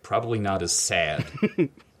 but probably not as sad.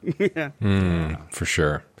 For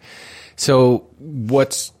sure. So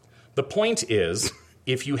The point is,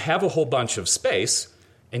 if you have a whole bunch of space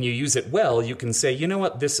and you use it well, you can say, you know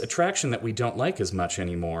what, this attraction that we don't like as much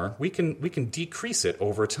anymore, we can decrease it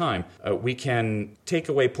over time. We can take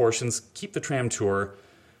away portions, keep the tram tour,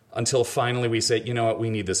 until finally we say, you know what, we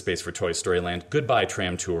need this space for Toy Story Land. Goodbye,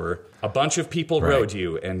 tram tour. A bunch of people rode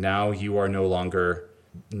you, and now you are no longer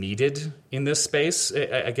needed in this space,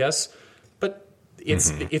 I guess. But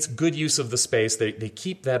it's good use of the space. They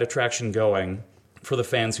keep that attraction going for the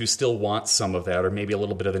fans who still want some of that, or maybe a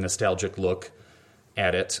little bit of the nostalgic look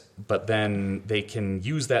at it. But then they can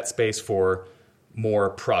use that space for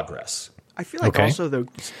more progress. I feel like Okay. also, though,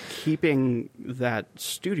 keeping that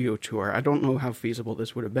studio tour, I don't know how feasible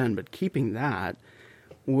this would have been, but keeping that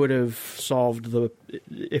would have solved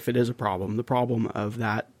if it is a problem, the problem of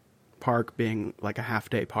that park being like a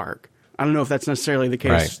half-day park. I don't know if that's necessarily the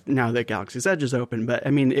case now that Galaxy's Edge is open, but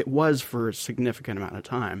I mean, it was for a significant amount of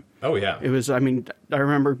time. Oh, yeah. It was, I mean, I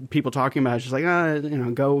remember people talking about it, just like,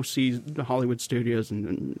 go see the Hollywood Studios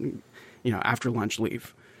and after lunch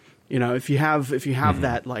leave. If you have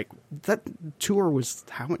that, like, that tour was,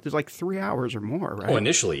 it was like 3 hours or more, right? Oh,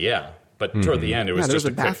 initially, yeah. But toward the end, it was there just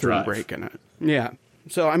was a a quick bathroom drive. break in it. Yeah.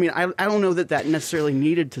 So, I mean, I don't know that necessarily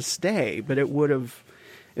needed to stay, but it would have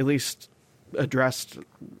at least addressed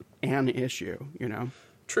an issue,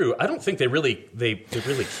 True. I don't think they really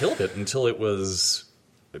killed it until it was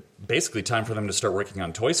basically time for them to start working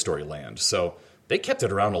on Toy Story Land. So they kept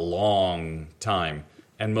it around a long time,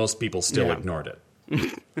 and most people still ignored it.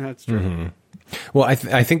 That's true. Mm-hmm. Well, I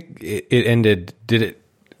think it ended.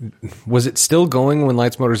 Was it still going when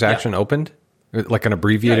Lights, Motors, Action opened? Like an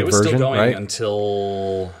abbreviated it was version, still going right?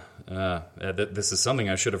 until this is something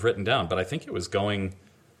I should have written down, but I think it was going.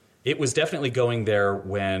 It was definitely going there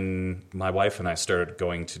when my wife and I started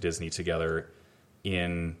going to Disney together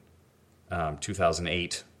in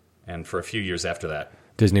 2008, and for a few years after that.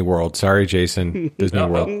 Disney World. Sorry, Jason. Disney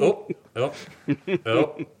World. Oh.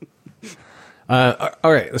 All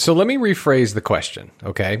right. So let me rephrase the question.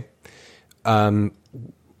 Okay.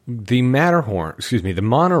 The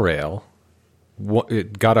monorail,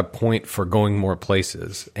 it got a point for going more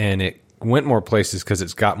places, and it went more places because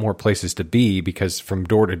it's got more places to be, because from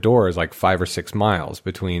door to door is like 5 or 6 miles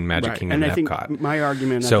between Magic Kingdom and I think Epcot. my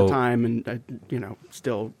argument at the time, and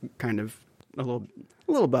still kind of a little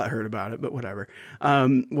butthurt about it, but whatever,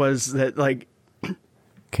 was that, like,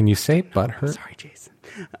 Can you say butthurt? sorry, Jason.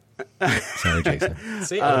 Sorry, Jason.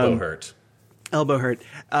 Say elbow hurt. Elbow hurt,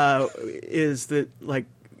 is that, like,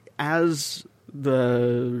 as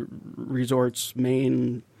the resort's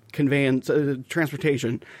main conveyance,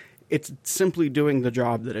 transportation, it's simply doing the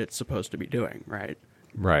job that it's supposed to be doing, right?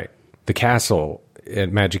 Right. The castle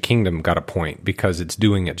at Magic Kingdom got a point because it's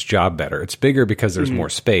doing its job better. It's bigger because there's more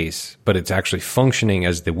space, but it's actually functioning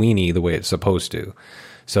as the weenie the way it's supposed to.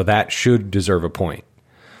 So that should deserve a point.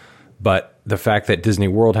 But the fact that Disney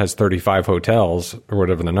World has 35 hotels, or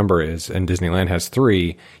whatever the number is, and Disneyland has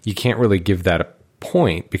 3, you can't really give that a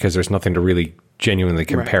point because there's nothing to really genuinely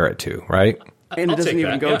compare it to, right? And it I'll doesn't take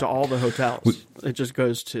even that, go yeah. to all the hotels. It just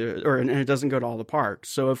goes to, and it doesn't go to all the parks.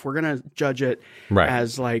 So if we're going to judge it Right.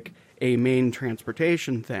 as like a main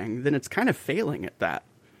transportation thing, then it's kind of failing at that.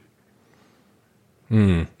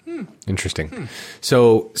 Interesting.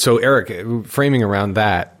 So Eric, framing around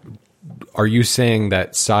that, are you saying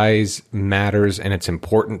that size matters and it's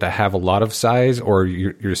important to have a lot of size, or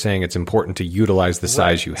you're saying it's important to utilize the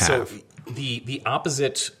size you have? So the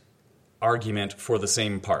opposite argument for the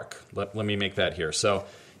same park. Let me make that here. So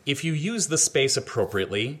if you use the space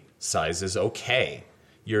appropriately, size is okay.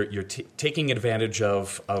 You're taking advantage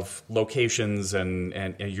of locations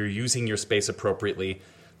and you're using your space appropriately.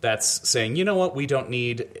 That's saying, you know what, we don't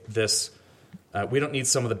need this. We don't need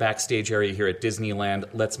some of the backstage area here at Disneyland.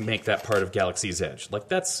 Let's make that part of Galaxy's Edge. Like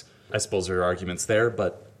that's, I suppose there are arguments there,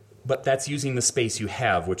 but that's using the space you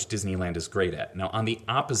have, which Disneyland is great at. Now, on the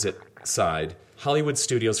opposite side, Hollywood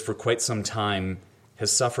Studios for quite some time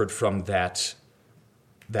has suffered from that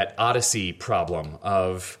Odyssey problem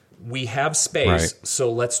of we have space, Right.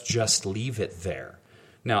 so let's just leave it there.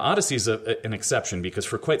 Now, Odyssey is an exception because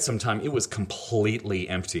for quite some time it was completely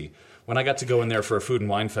empty. When I got to go in there for a food and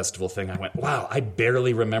wine festival thing, I went, wow, I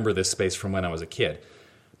barely remember this space from when I was a kid.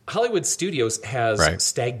 Hollywood Studios has Right.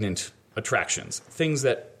 stagnant attractions, things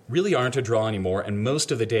that really aren't a draw anymore, and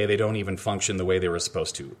most of the day they don't even function the way they were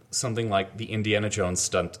supposed to. Something like the Indiana Jones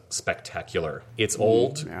Stunt Spectacular. It's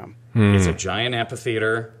old, Yeah. it's a giant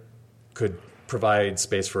amphitheater, could provide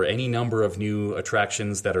space for any number of new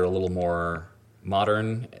attractions that are a little more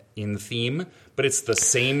modern in theme, but it's the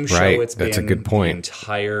same show Right, it's that's a been good point. the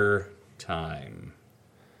entire time.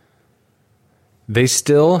 They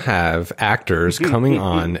still have actors coming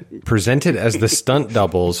on presented as the stunt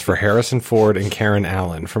doubles for Harrison Ford and Karen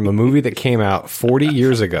Allen from a movie that came out 40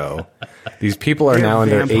 years ago. These people are They're now in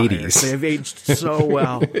their vampires. 80s. They've aged so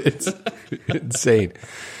well. It's insane.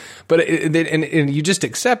 But and you just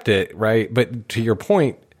accept it, right? But to your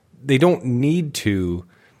point, they don't need to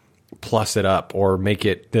plus it up or make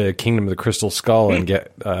it the Kingdom of the Crystal Skull and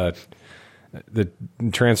get the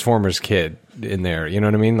Transformers kid in there. You know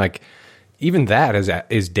what I mean? Like, even that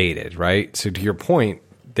is dated, right? So to your point,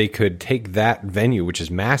 they could take that venue, which is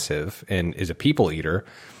massive and is a people eater,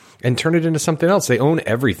 and turn it into something else. They own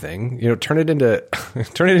everything. You know, turn it into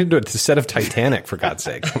a set of Titanic, for God's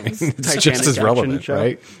sake. I mean, it's Titanic just as action relevant, show.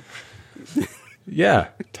 right? Yeah,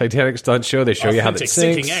 Titanic stunt show. They show you how that Authentic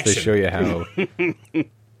sinking sinks. They action. show you how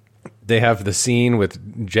they have the scene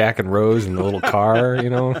with Jack and Rose in the little car. You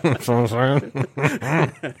know, that's what I'm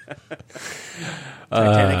saying.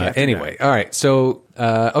 Anyway, all right. So,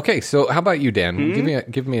 okay. So, how about you, Dan?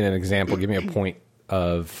 Give me an example. Give me a point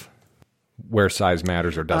of where size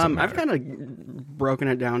matters or doesn't matter. I've kind of broken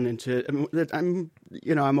it down into.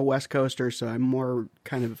 I'm a West Coaster, so I'm more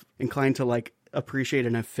kind of inclined to like appreciate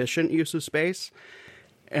an efficient use of space,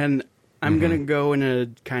 and I'm going to go in a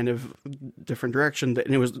kind of different direction.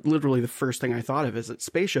 And it was literally the first thing I thought of is that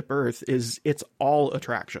Spaceship Earth it's all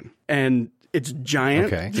attraction, and it's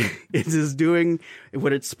giant. Okay. It is doing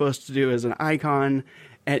what it's supposed to do as an icon.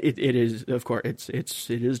 And it is, of course, it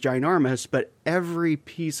is ginormous, but every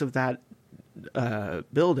piece of that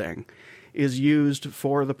building is used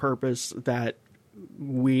for the purpose that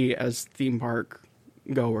we as theme park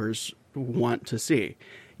goers want to see.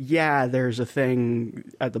 Yeah, there's a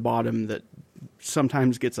thing at the bottom that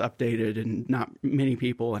sometimes gets updated and not many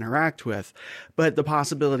people interact with, but the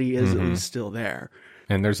possibility is still there.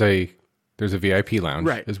 And there's a VIP lounge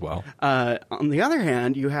Right. as well. On the other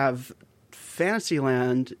hand, you have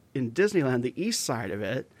Fantasyland in Disneyland, the east side of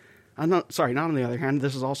it. Not on the other hand.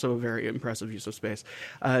 This is also a very impressive use of space.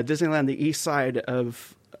 Disneyland, the east side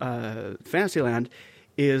of Fantasyland,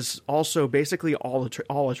 is also basically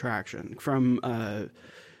all attraction from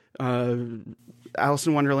Alice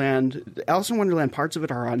in Wonderland. Alice in Wonderland, parts of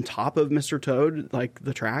it are on top of Mr. Toad, like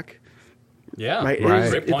the track. Yeah, Right? Right.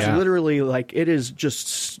 Great It's point. literally like it is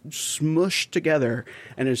just smushed together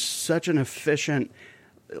and is such an efficient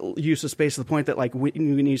use of space to the point that like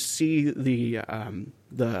when you see the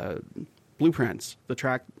blueprints, the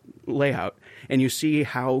track layout, and you see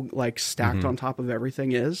how like stacked on top of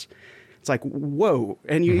everything is, it's like, whoa.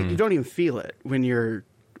 And you don't even feel it when you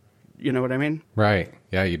know what I mean? Right.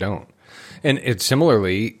 Yeah, you don't. And it's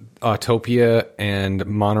similarly Autopia and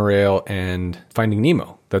Monorail and Finding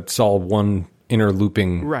Nemo. That's all one inner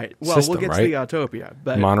looping Right. Well, system, we'll get right? to the Autopia,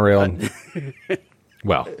 but Monorail.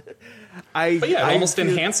 Well, But yeah, I it almost feel-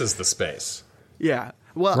 enhances the space. Yeah.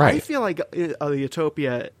 Well, I Right. feel like the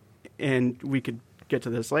Autopia, and we could get to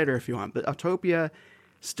this later if you want, but Autopia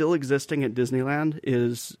still existing at Disneyland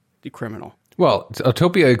is criminal. well,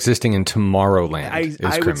 Autopia existing in Tomorrowland is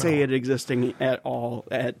I criminal. would say it existing at all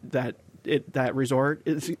at that that resort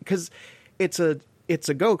is because it's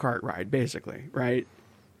a go-kart ride basically, right?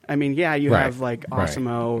 I mean, yeah, you have like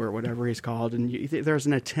Osimo or whatever he's called, and there's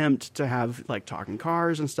an attempt to have like talking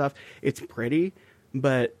cars and stuff. It's pretty,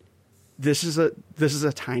 but this is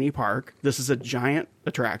a tiny park. This is a giant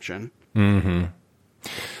attraction. Mm-hmm.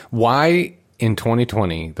 Why in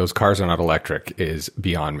 2020 those cars are not electric is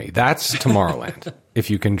beyond me. That's Tomorrowland. If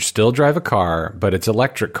you can still drive a car, but it's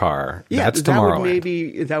electric car, that's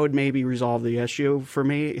Tomorrowland. That would maybe resolve the issue for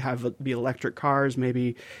me. Have it be electric cars,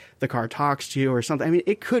 maybe the car talks to you or something. I mean,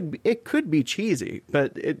 it could be cheesy,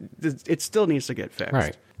 but it still needs to get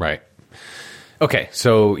fixed. Right. Okay,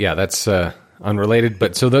 so yeah, that's unrelated,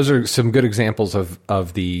 but so those are some good examples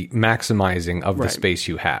of the maximizing of the space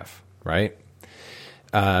you have, right?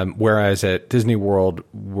 Whereas at Disney World,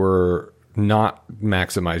 we're not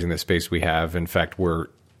maximizing the space we have. In fact, we're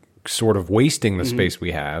sort of wasting the space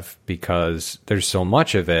we have because there's so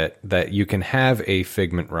much of it that you can have a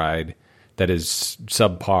Figment ride that is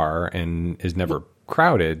subpar and is never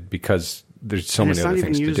crowded because there's so many other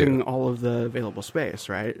things to do. It's not even using all of the available space,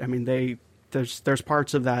 right? I mean, there's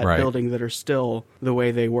parts of that building that are still the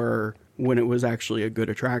way they were when it was actually a good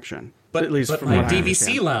attraction. But at least but from my what I DVC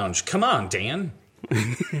understand. lounge, come on, Dan.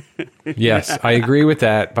 Yes, I agree with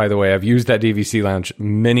that. By the way, I've used that DVC lounge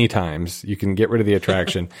many times. You can get rid of the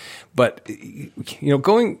attraction, but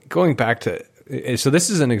going back to so this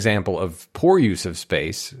is an example of poor use of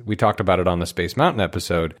space. We talked about it on the Space Mountain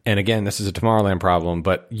episode, and again, this is a Tomorrowland problem.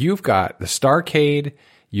 But you've got the Starcade,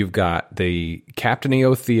 you've got the Captain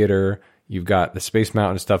EO Theater, you've got the Space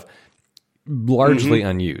Mountain stuff, largely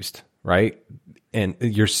unused, right? And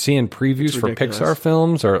you're seeing previews for Pixar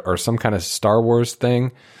films or some kind of Star Wars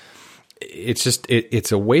thing. It's just,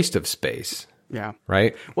 it's a waste of space. Yeah.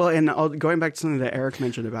 Right? Well, and going back to something that Eric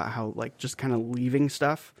mentioned about how, like, just kind of leaving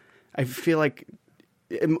stuff, I feel like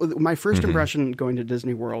my first impression going to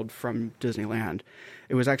Disney World from Disneyland,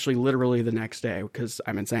 it was actually literally the next day because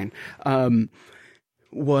I'm insane,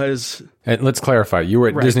 was... And let's clarify. You were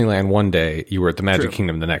at Disneyland one day. You were at the Magic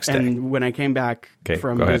Kingdom the next day. And when I came back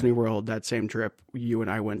from Disney World that same trip, you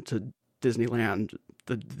and I went to Disneyland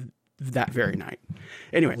that very night.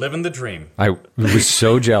 Anyway. Living the dream. I was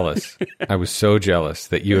so jealous. I was so jealous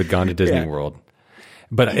that you had gone to Disney World.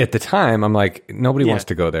 But at the time, I'm like, nobody wants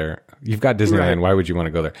to go there. You've got Disneyland. Right. Why would you want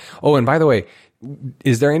to go there? Oh, and by the way,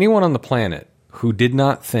 is there anyone on the planet who did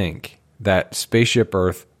not think that Spaceship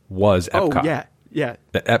Earth was Epcot? Oh, yeah. Yeah.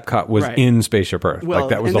 That Epcot was in Spaceship Earth. Well, like,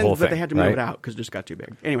 that was the whole thing. But they had to move it out because it just got too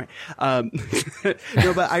big. Anyway. No,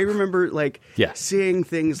 but I remember, like, seeing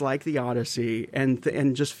things like the Odyssey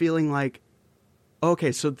and just feeling like,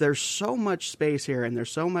 okay, so there's so much space here and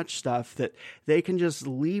there's so much stuff that they can just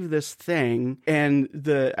leave this thing. And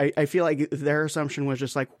I feel like their assumption was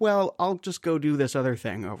just like, well, I'll just go do this other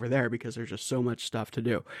thing over there because there's just so much stuff to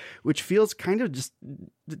do, which feels kind of just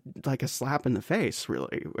like a slap in the face,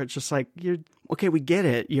 really. It's just like, okay, we get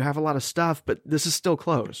it. You have a lot of stuff, but this is still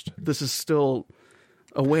closed. This is still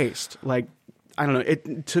a waste. Like, I don't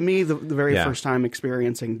know. To me, the very first time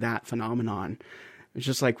experiencing that phenomenon, it's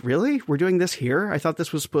just like, really? We're doing this here? I thought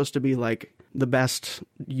this was supposed to be like the best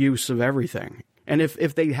use of everything. And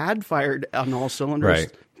if they had fired on all cylinders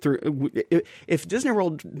if Disney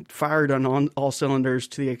World fired on all cylinders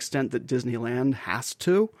to the extent that Disneyland has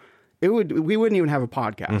to, we wouldn't even have a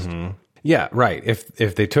podcast. Mm-hmm. Yeah, right.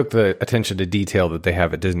 If they took the attention to detail that they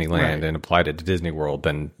have at Disneyland and applied it to Disney World,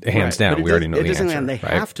 then hands down, we already know the answer. At Disneyland, they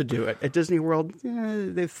have to do it. At Disney World,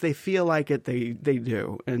 if they feel like it, they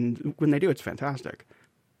do. And when they do, it's fantastic.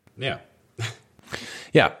 Yeah.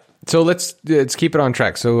 Yeah. So let's keep it on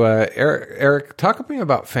track. So Eric, talk to me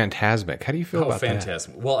about Fantasmic. How do you feel about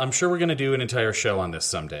Fantasmic? that? Well, I'm sure we're going to do an entire show on this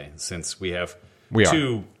someday, since we have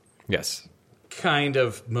two kind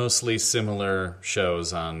of mostly similar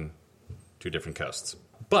shows on two different coasts.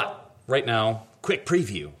 But right now, quick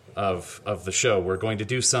preview of the show we're going to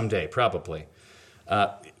do someday, probably.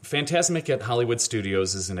 Fantasmic at Hollywood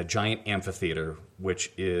Studios is in a giant amphitheater,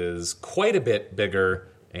 which is quite a bit bigger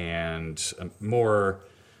and more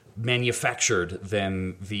manufactured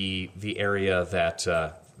than the area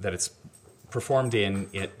that it's performed in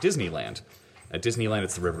at Disneyland. At Disneyland,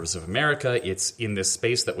 it's the Rivers of America. It's in this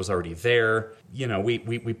space that was already there. You know, we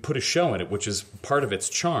put a show in it, which is part of its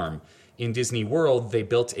charm. In Disney World, they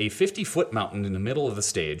built a 50-foot mountain in the middle of the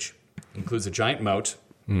stage. Includes a giant moat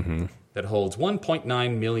that holds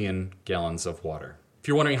 1.9 million gallons of water. If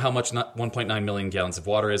you're wondering how much 1.9 million gallons of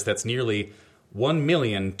water is, that's nearly 1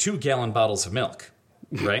 million 2-gallon bottles of milk,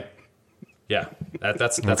 right? Yeah,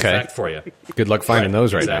 that's a fact for you. Good luck finding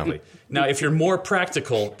those right now. Now, if you're more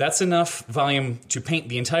practical, that's enough volume to paint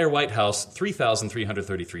the entire White House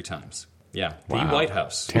 3,333 times. Yeah, Wow. the White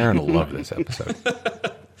House. Taryn will love this episode.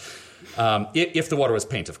 If the water was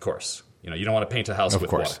paint, of course. You don't want to paint a house Of with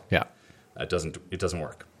course, water. yeah. It doesn't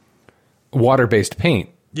work. Water-based paint.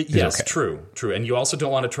 Yes, okay. true. And you also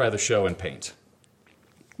don't want to try the show in paint.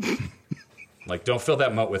 Like, don't fill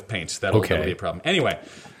that moat with paint. That'll be a problem. Anyway.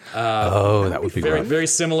 That would be Very, rough. very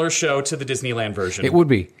similar show to the Disneyland version. It would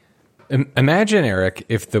be. Imagine, Eric,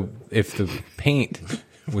 if the paint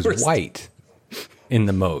was white in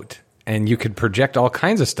the moat, and you could project all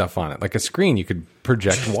kinds of stuff on it, like a screen. You could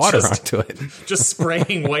project water onto it. Just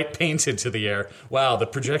spraying white paint into the air. Wow, the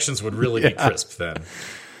projections would really be crisp then.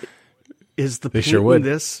 Is the They paint sure would. in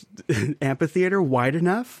this amphitheater wide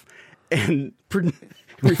enough and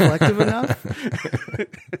reflective enough?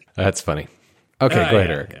 That's funny. Okay, go ahead,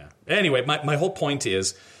 Eric. Yeah. Anyway, my whole point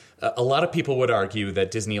is a lot of people would argue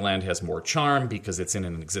that Disneyland has more charm because it's in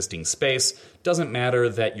an existing space. Doesn't matter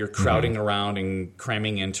that you're crowding around and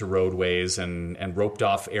cramming into roadways and roped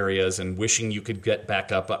off areas and wishing you could get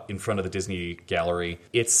back up in front of the Disney Gallery.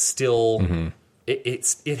 It's still...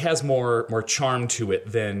 It has more charm to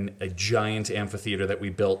it than a giant amphitheater that we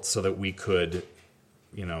built so that we could,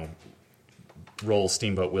 roll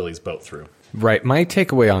Steamboat Willie's boat through. Right. My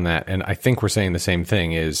takeaway on that, and I think we're saying the same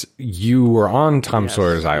thing, is you were on Tom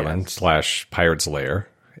Sawyer's Island / Pirate's Lair,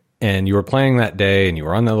 and you were playing that day, and you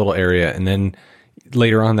were on that little area, and then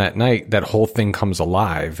later on that night, that whole thing comes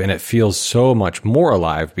alive, and it feels so much more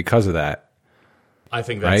alive because of that. I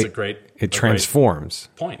think that's Right? It transforms.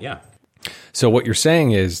 Great point, yeah. So what you're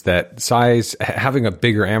saying is that having a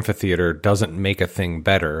bigger amphitheater doesn't make a thing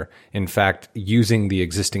better. In fact, using the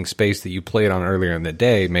existing space that you played on earlier in the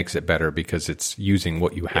day makes it better because it's using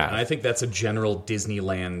what you have. And I think that's a general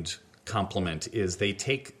Disneyland compliment is they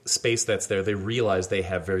take space that's there, they realize they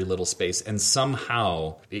have very little space, and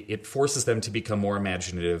somehow it forces them to become more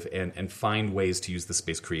imaginative and find ways to use the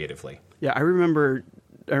space creatively. Yeah, I remember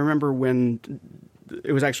when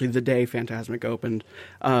it was actually the day Fantasmic opened.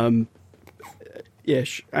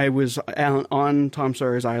 I was on Tom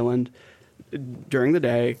Sawyer's Island during the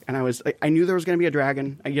day, and I knew there was going to be a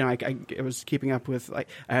dragon. I was keeping up with. I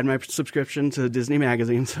had my subscription to Disney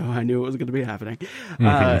Magazine, so I knew it was going to be happening.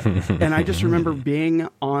 And I just remember being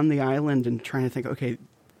on the island and trying to think, okay,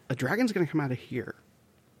 a dragon's going to come out of here,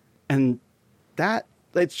 and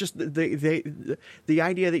it's just the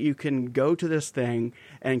idea that you can go to this thing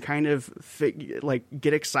and kind of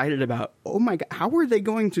get excited about, oh my God, how are they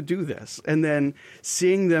going to do this? And then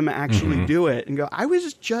seeing them actually do it and go, I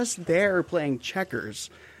was just there playing checkers,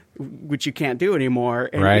 which you can't do anymore,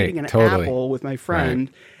 and eating an apple with my friend.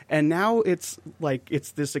 Right. And now it's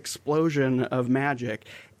this explosion of magic.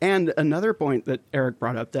 And another point that Eric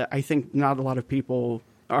brought up that I think not a lot of people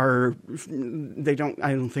I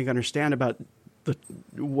don't think understand about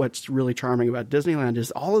what's really charming about Disneyland is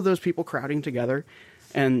all of those people crowding together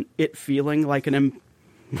and it feeling like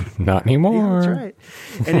not anymore. Yeah, that's right.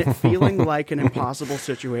 And it feeling like an impossible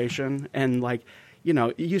situation. And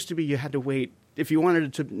it used to be you had to wait if you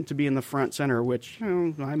wanted to be in the front center, which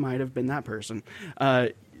I might have been that person.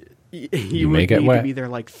 You would need to be there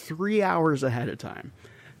 3 hours ahead of time.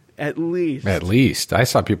 At least. I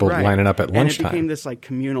saw people lining up at lunchtime. And it became this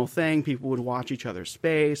communal thing. People would watch each other's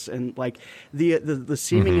space, and the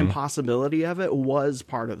seeming impossibility of it was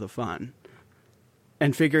part of the fun.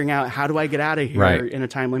 And figuring out, how do I get out of here in a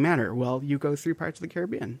timely manner? Well, you go through Pirates of the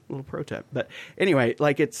Caribbean. A little pro tip. But anyway,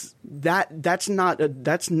 it's that's not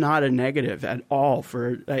a negative at all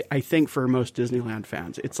I think for most Disneyland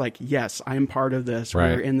fans. It's yes, I'm part of this.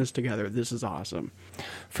 We're in this together. This is awesome.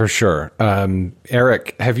 For sure.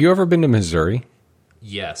 Eric, have you ever been to Missouri?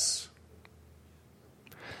 Yes.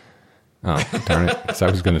 Oh, darn it. So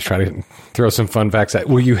I was going to try to throw some fun facts at.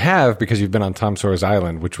 Well, you have, because you've been on Tom Sawyer's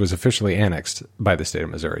Island, which was officially annexed by the state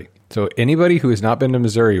of Missouri. So anybody who has not been to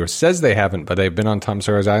Missouri or says they haven't, but they've been on Tom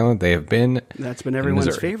Sawyer's Island, they have been. That's been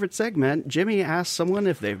everyone's favorite segment. Jimmy asks someone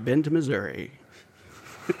if they've been to Missouri.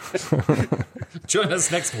 Join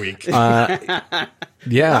us next week. Yeah,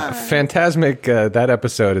 Fantasmic, that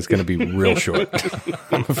episode is going to be real short,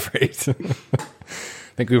 I'm afraid. I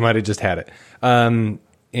think we might have just had it.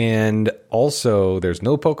 And also, there's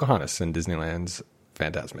no Pocahontas in Disneyland's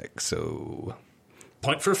Fantasmic, so...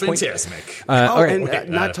 Point for Fantasmic.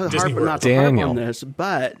 Not to harp on this,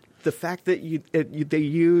 but the fact that they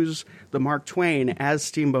use the Mark Twain as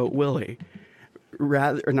Steamboat Willie...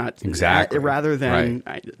 rather than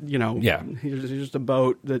here's just a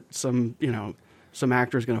boat that some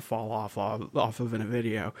actor is going to fall off of in a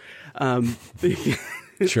video.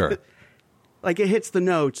 Sure. It hits the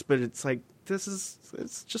notes, but it's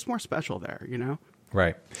it's just more special there,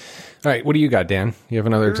 Right. All right. What do you got, Dan? You have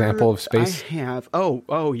another example of space? I have.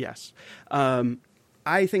 Oh, yes.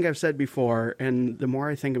 I think I've said before, and the more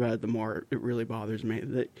I think about it, the more it really bothers me,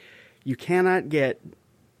 that you cannot get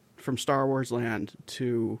from Star Wars Land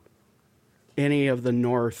to any of the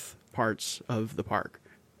north parts of the park.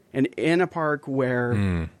 And in a park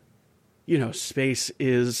where, space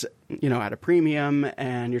is, at a premium,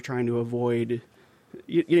 and you're trying to avoid...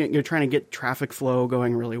 You're trying to get traffic flow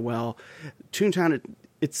going really well. Toontown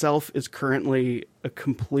itself is currently a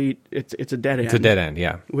complete... It's a dead end. It's a dead end,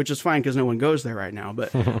 yeah. Which is fine because no one goes there right now.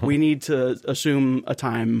 But we need to assume a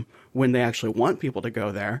time when they actually want people to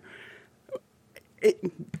go there.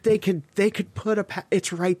 They could put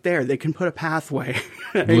it's right there. They can put a pathway.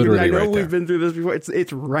 Literally I know right we've there. been through this before.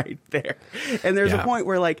 It's right there. And there's a point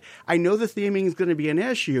where, like, I know the theming is going to be an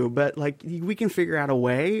issue, but, like, we can figure out a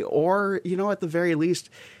way. Or, at the very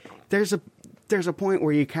least, there's a point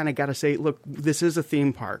where you kind of got to say, look, this is a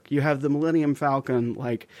theme park. You have the Millennium Falcon,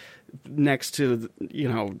 like, next to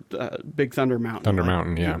Big Thunder Mountain. Thunder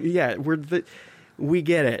Mountain, yeah. Yeah, we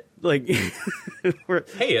get it. Like,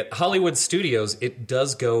 hey, at Hollywood Studios, it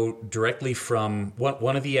does go directly from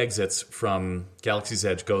one of the exits from Galaxy's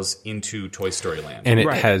Edge goes into Toy Story Land, and it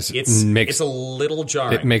has it's a little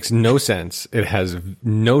jarring. It makes no sense. It has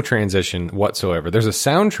no transition whatsoever. There's a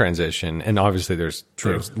sound transition, and obviously there's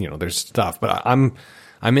stuff. But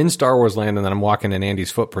I'm in Star Wars Land, and then I'm walking in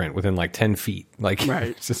Andy's footprint within like 10 feet. Like,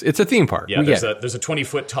 right. It's a theme park. Yeah, there's a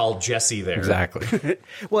 20-foot tall Jessie there. Exactly.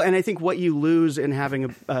 Well, and I think what you lose in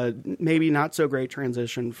having a maybe not so great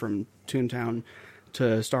transition from Toontown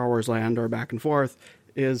to Star Wars Land or back and forth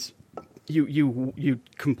is you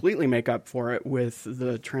completely make up for it with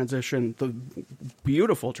the transition, the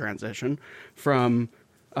beautiful transition from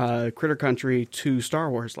Critter Country to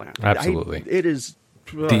Star Wars Land. Absolutely. It is...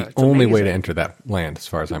 the only way to enter that land, as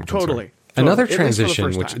far as I'm concerned. Totally. Another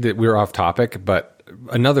transition, which we're off topic, but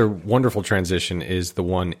another wonderful transition is the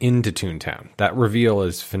one into Toontown. That reveal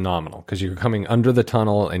is phenomenal because you're coming under the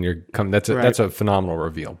tunnel and you're coming. That's a phenomenal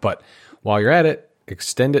reveal. But while you're at it,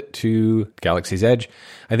 extend it to Galaxy's Edge.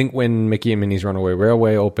 I think when Mickey and Minnie's Runaway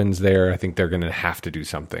Railway opens there, I think they're going to have to do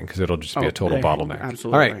something because it'll just be a total bottleneck.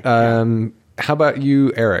 Absolutely. All right. How about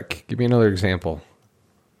you, Eric? Give me another example.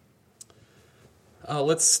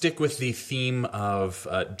 Let's stick with the theme of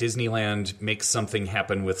Disneyland makes something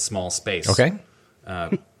happen with small space. Okay.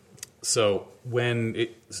 So when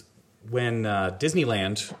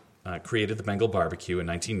Disneyland created the Bengal Barbecue in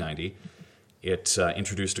 1990, it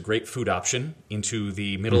introduced a great food option into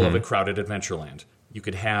the middle of a crowded Adventureland. You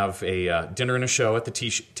could have a dinner and a show at the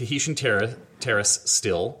Tahitian Terrace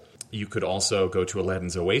still. You could also go to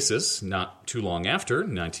Aladdin's Oasis not too long after,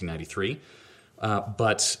 1993.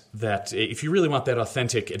 But that if you really want that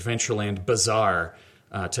authentic Adventureland bazaar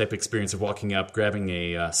type experience of walking up, grabbing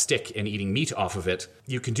a stick and eating meat off of it,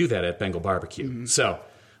 you can do that at Bengal Barbecue. Mm-hmm. So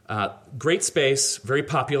great space, very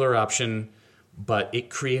popular option, but it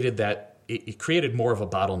created it created more of a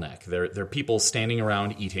bottleneck. There are people standing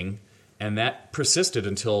around eating, and that persisted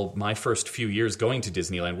until my first few years going to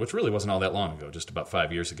Disneyland, which really wasn't all that long ago, just about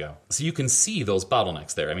 5 years ago. So you can see those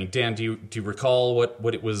bottlenecks there. I mean, Dan, do you recall what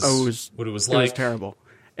it was? What it was like? It was terrible.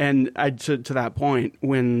 And to that point,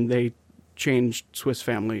 when they changed Swiss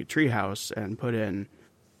Family Treehouse and put in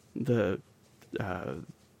the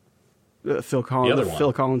Phil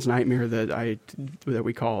Collins Nightmare that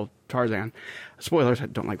we call Tarzan. Spoilers: I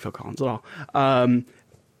don't like Phil Collins at all.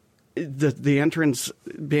 The entrance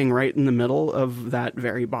being right in the middle of that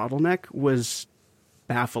very bottleneck was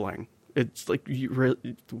baffling. It's like,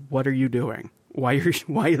 what are you doing? Why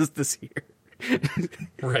is this here?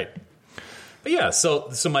 Right. But yeah,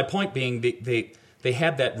 so my point being, they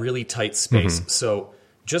had that really tight space. Mm-hmm. So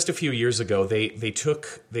just a few years ago, they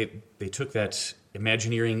took that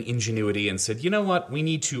Imagineering ingenuity and said, you know what, we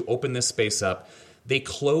need to open this space up. They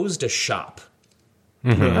closed a shop.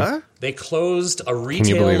 Mm-hmm. Huh? They closed a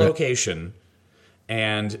retail location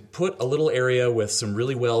and put a little area with some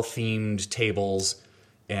really well-themed tables,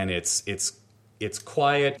 and it's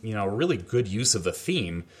quiet, really good use of the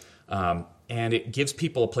theme, and it gives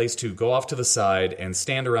people a place to go off to the side and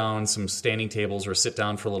stand around some standing tables or sit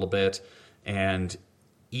down for a little bit and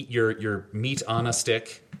eat your meat on a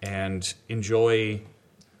stick and enjoy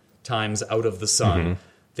times out of the sun. Mm-hmm.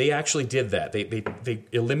 They actually did that. They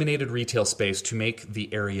eliminated retail space to make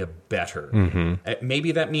the area better. Mm-hmm.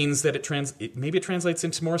 Maybe that means that it translates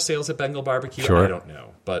into more sales at Bengal Barbecue. Sure. I don't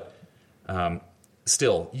know, but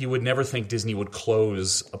still, you would never think Disney would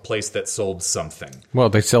close a place that sold something. Well,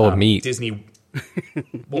 they sell meat. Disney.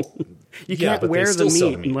 Well, you can't wear the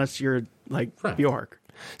meat unless you're like Bjork.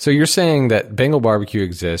 So you're saying that Bengal Barbecue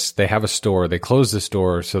exists, they have a store, they close the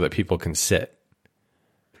store so that people can sit.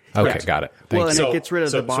 Okay, Correct. got it. Well, Thank and you. it gets rid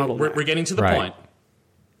of the bottle. we're getting to the Right. point.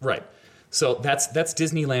 Right. So that's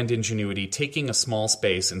Disneyland ingenuity, taking a small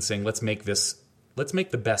space and saying, let's make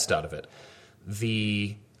the best out of it.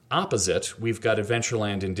 The opposite, we've got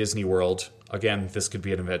Adventureland and Disney World. Again, this could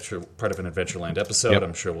be part of an Adventureland episode. Yep.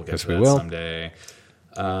 I'm sure we'll get Yes, to we that will. someday.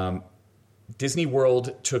 Disney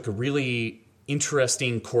World took a really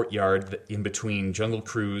interesting courtyard in between Jungle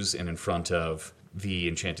Cruise and in front of the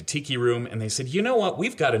Enchanted Tiki Room, and they said, you know what,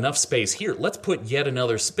 we've got enough space here. Let's put yet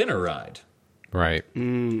another spinner ride Right.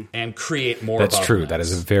 and create more. That's true. bottlenecks. That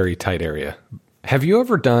is a very tight area. Have you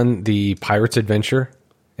ever done the Pirates Adventure,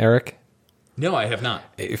 Eric? No, I have not.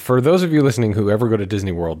 For those of you listening who ever go to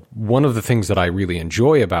Disney World, one of the things that I really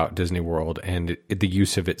enjoy about Disney World and the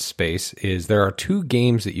use of its space is there are 2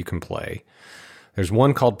 games that you can play. There's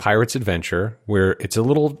one called Pirates Adventure, where it's a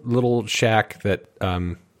little shack that I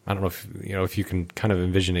don't know if you can kind of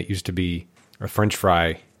envision. It used to be a French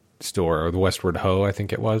fry store, or the Westward Ho, I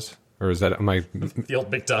think it was, or is that The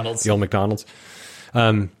old McDonald's. the old McDonald's?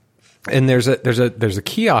 And there's a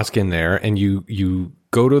kiosk in there, and you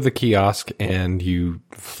go to the kiosk and you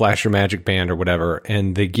flash your magic band or whatever,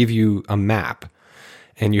 and they give you a map,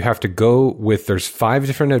 and you have to go with. There's 5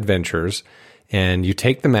 different adventures. And you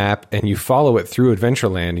take the map and you follow it through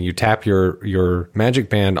Adventureland, and you tap your magic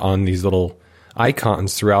band on these little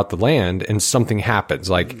icons throughout the land, and something happens.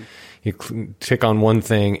 Like you tick on one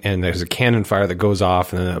thing and there's a cannon fire that goes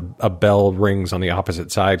off, and then a bell rings on the opposite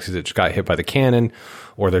side because it just got hit by the cannon,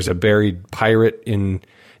 or there's a buried pirate in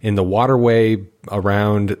the waterway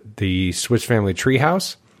around the Swiss family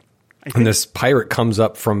treehouse. And this pirate comes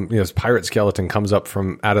up from, this pirate skeleton comes up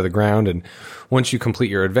from out of the ground. And once you complete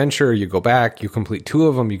your adventure, you go back, you complete 2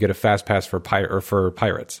 of them, you get a fast pass for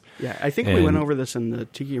pirates. Yeah, I think we went over this in the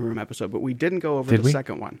Tiki Room episode, but we didn't go over the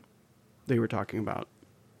second one they were talking about.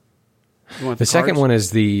 The second one is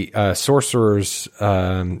the Sorcerer's.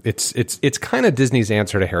 It's kind of Disney's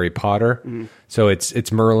answer to Harry Potter. So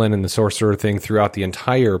it's Merlin and the Sorcerer thing throughout the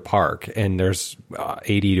entire park, and there's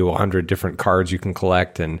 80 to 100 different cards you can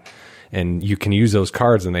collect, and you can use those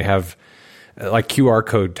cards, and they have like QR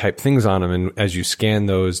code type things on them, and as you scan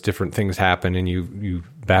those, different things happen, and you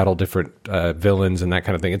battle different villains and that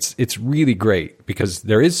kind of thing. It's really great because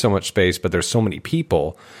there is so much space, but there's so many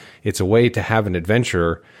people. It's a way to have an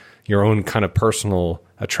adventure, your own kind of personal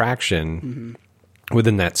attraction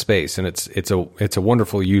within that space, and it's a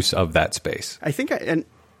wonderful use of that space. I think And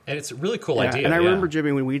it's a really cool idea. And I remember,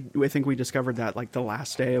 Jimmy, when I think we discovered that like the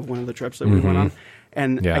last day of one of the trips that we went on.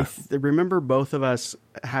 And I remember both of us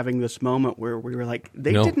having this moment where we were like,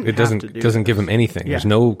 it doesn't give them anything. Yeah. There's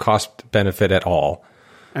no cost benefit at all.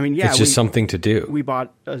 I mean, yeah, it's just something to do. We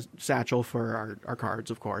bought a satchel for our cards,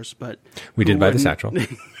 of course, but we did buy the satchel.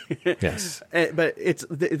 Yes, but it's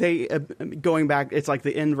they going back. It's like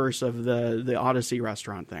the inverse of the Odyssey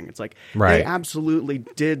restaurant thing. It's like they absolutely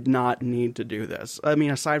did not need to do this. I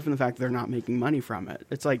mean, aside from the fact that they're not making money from it,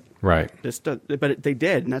 it's like but they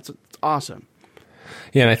did, and that's awesome.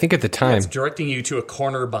 Yeah, and I think at the time, it's directing you to a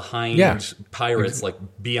corner behind pirates, like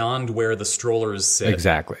beyond where the strollers sit.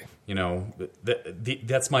 Exactly. You know,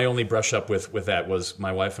 that's my only brush up with that. Was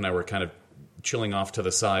my wife and I were kind of chilling off to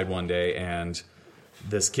the side one day, and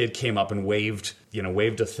this kid came up and waved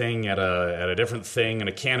a thing at a different thing, and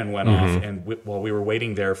a cannon went off. And while we were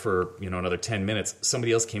waiting there for another 10 minutes,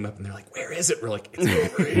 somebody else came up and they're like, "Where is it?" We're like,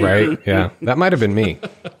 "It's over here." Right? Yeah, that might have been me.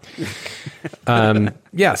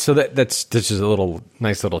 Yeah, so that's just a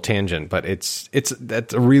nice little tangent, but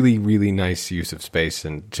that's a really, really nice use of space.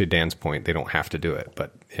 And to Dan's point, they don't have to do it,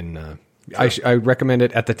 but I recommend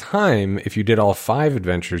it at the time. If you did all 5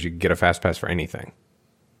 adventures, you could get a fast pass for anything.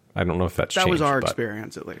 I don't know if that's changed. That was our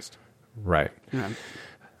experience, at least. Right. Yeah.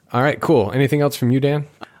 All right. Cool. Anything else from you, Dan?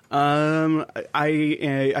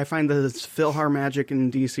 I find the PhilharMagic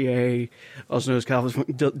in DCA, also known as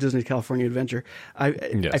Disney California Adventure,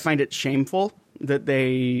 I find it shameful that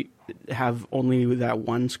they have only that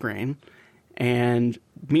one screen, and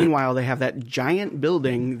meanwhile they have that giant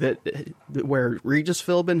building where Regis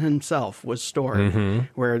Philbin himself was stored,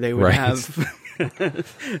 where they would have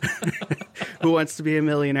Who Wants to Be a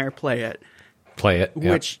Millionaire play it,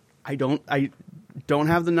 which I don't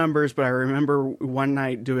have the numbers, but I remember one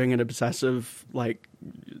night doing an obsessive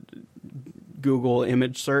Google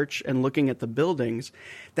image search and looking at the buildings.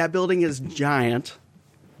 That building is giant,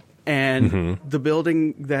 and the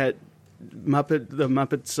building that the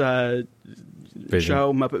Muppets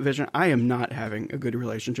show, Muppet Vision. I am not having a good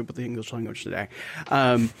relationship with the English language today.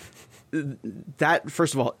 that,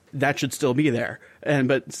 first of all, that should still be there.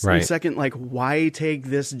 But Right. second, like, why take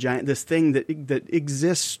this thing that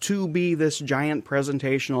exists to be this giant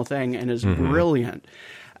presentational thing and is brilliant?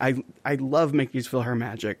 I love Mickey's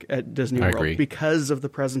PhilharMagic at Disney World agree. because of the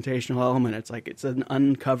presentational element. It's like it's an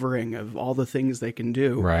uncovering of all the things they can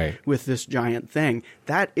do Right. with this giant thing.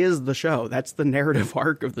 That is the show. That's the narrative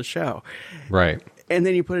arc of the show. Right. And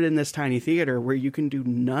then you put it in this tiny theater where you can do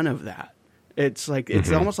none of that. It's like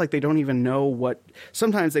it's almost like they don't even know what.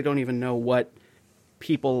 Sometimes they don't even know what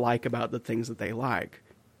people like about the things that they like.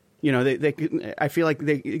 You know, they could, I feel like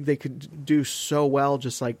they could do so well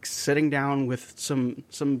just like sitting down with some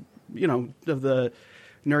you know, of the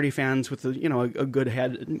nerdy fans with a good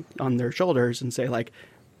head on their shoulders and say like,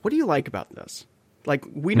 what do you like about this? Like,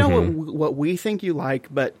 we know what we think you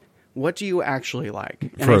like, but what do you actually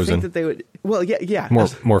like? And Frozen. I think that they would. Well, yeah,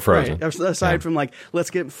 More Frozen. Right. Aside from like,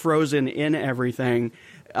 let's get Frozen in everything.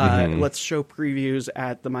 Let's show previews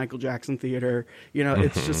at the Michael Jackson Theater. You know,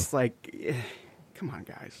 it's just like, come on,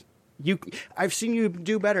 guys. I've seen you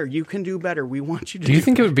do better. You can do better. We want you to. Do you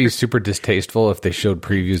think it would be super distasteful if they showed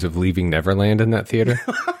previews of Leaving Neverland in that theater?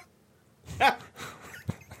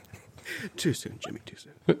 Too soon, Jimmy. Too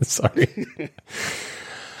soon. Sorry.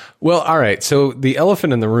 Well, all right. So the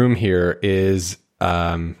elephant in the room here is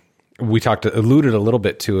we alluded a little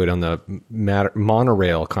bit to it on the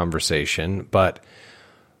monorail conversation, but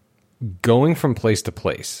going from place to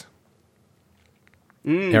place.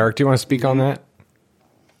 Eric, do you want to speak on that?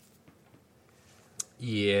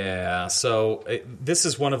 Yeah, so this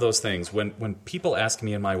is one of those things when people ask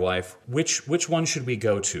me and my wife which one should we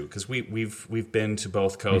go to, because we've been to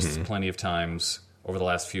both coasts plenty of times over the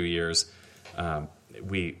last few years. I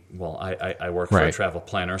work for a travel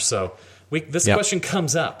planner, so this question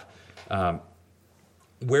comes up.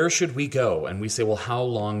 Where should we go? And we say, well, how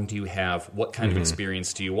long do you have? What kind of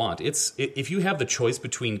experience do you want? If you have the choice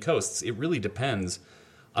between coasts, it really depends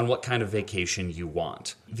on what kind of vacation you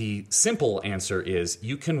want. The simple answer is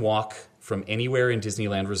you can walk from anywhere in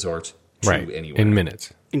Disneyland Resort to anywhere. In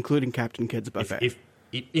minutes. Including Captain Kidd's buffet.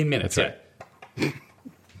 In minutes, That's yeah.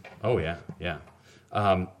 Oh, yeah.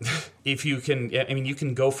 If you can, you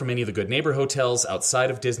can go from any of the Good Neighbor hotels outside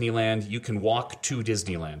of Disneyland. You can walk to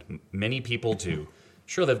Disneyland. Many people do.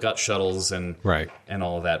 Sure, they've got shuttles and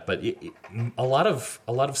all of that, but a lot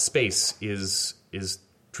of space is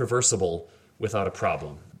traversable without a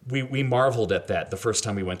problem. We marveled at that the first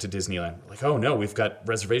time we went to Disneyland. Like, oh no, we've got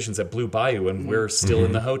reservations at Blue Bayou and we're still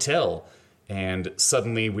in the hotel. And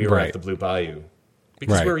suddenly we were at the Blue Bayou.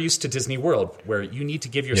 Because we're used to Disney World, where you need to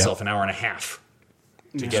give yourself an hour and a half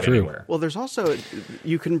to get anywhere. Well, there's also,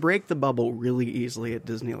 you can break the bubble really easily at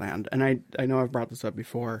Disneyland. And I know I've brought this up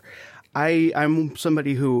before. I'm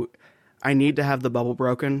somebody who, I need to have the bubble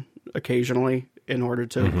broken occasionally in order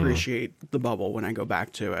to appreciate the bubble when I go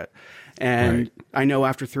back to it. And I know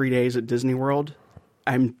after 3 days at Disney World,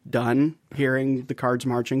 I'm done hearing the Cards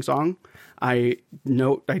marching song. I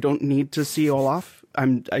don't need to see Olaf.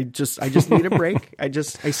 I just need a break. I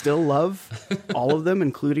still love all of them,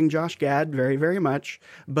 including Josh Gad, very, very much.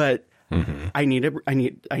 But I need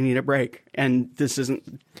a break. And this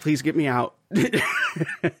isn't. Please get me out.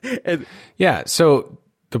 Yeah. So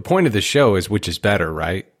the point of the show is which is better,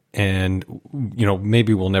 right? And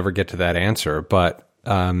maybe we'll never get to that answer, but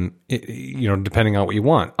depending on what you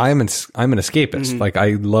want. I'm an escapist. Like,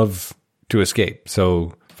 I love to escape.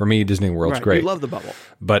 So for me, Disney World's great. You love the bubble,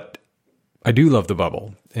 but I do love the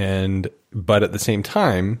bubble. But at the same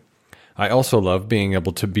time, I also love being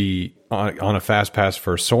able to be on a fast pass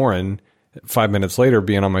for Soarin', 5 minutes later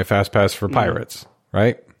being on my fast pass for Pirates,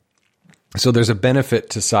 right? So there's a benefit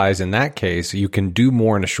to size in that case. You can do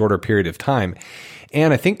more in a shorter period of time.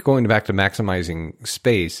 And I think going back to maximizing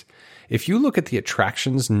space, if you look at the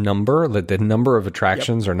attractions number, the number of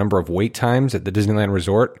attractions or number of wait times at the Disneyland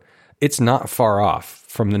Resort, it's not far off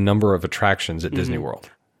from the number of attractions at Disney World.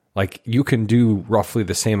 Like, you can do roughly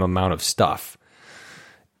the same amount of stuff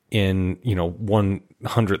in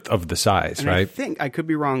 1/100th of the size, and right? I think I could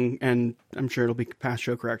be wrong, and I'm sure it'll be past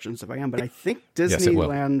show corrections if I am, but I think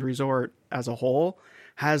Disneyland Resort as a whole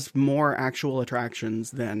has more actual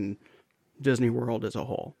attractions than Disney World as a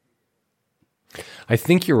whole. I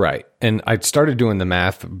think you're right. And I started doing the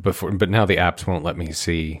math before, but now the apps won't let me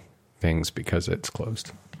see things because it's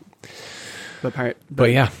closed.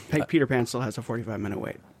 But yeah, Peter Pan still has a 45-minute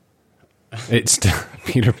wait. It's still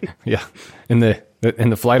Peter. Yeah, in the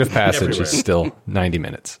Flight of Passage is still 90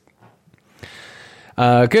 minutes.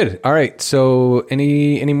 Good. All right. So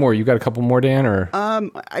any more? You got a couple more, Dan? Or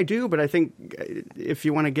I do, but I think if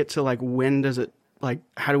you want to get to like when does it like,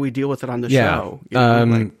 how do we deal with it on the Yeah. show? You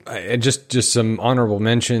know, Just some honorable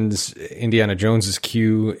mentions. Indiana Jones's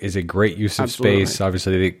queue is a great use of Absolutely. space.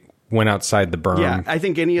 Obviously, they went outside the berm. yeah, I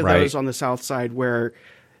think any of right. those on the south side where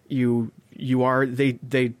you are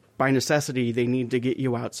they by necessity they need to get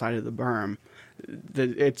you outside of the berm.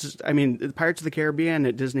 Pirates of the Caribbean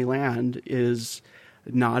at Disneyland is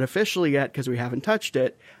not officially yet because we haven't touched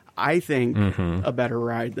it. I think a better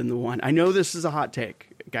ride than the one. I know this is a hot take,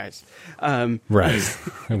 guys. Right.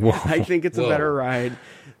 Whoa. I think it's a better ride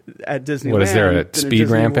at Disneyland. What is there, than a at speed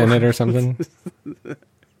Disney ramp in World. it or something?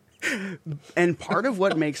 And part of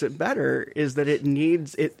what makes it better is that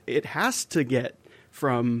it has to get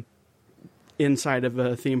from inside of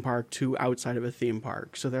a theme park to outside of a theme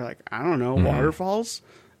park. So they're like, I don't know, waterfalls.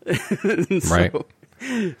 Right.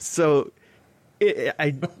 So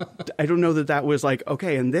I don't know that was like,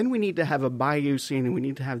 okay, and then we need to have a bayou scene and we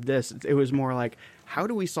need to have this. It was more like, how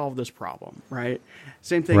do we solve this problem, right?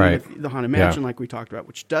 Same thing Right. with the Haunted Mansion, like we talked about,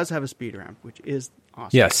 which does have a speed ramp, which is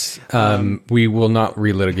awesome. Yes. We will not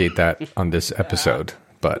relitigate that on this episode,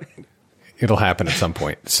 but it'll happen at some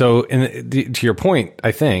point. So to your point,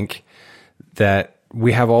 I think that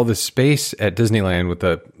we have all this space at Disneyland with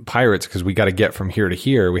the pirates because we got to get from here to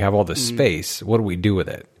here. We have all this space. What do we do with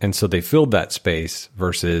it? And so they filled that space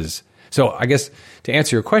versus... So I guess to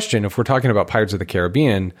answer your question, if we're talking about Pirates of the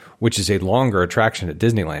Caribbean, which is a longer attraction at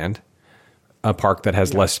Disneyland, a park that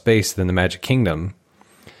has less space than the Magic Kingdom,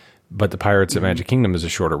 but the Pirates at Magic Kingdom is a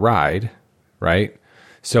shorter ride, right?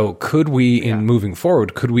 So could we, in moving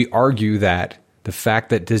forward, could we argue that the fact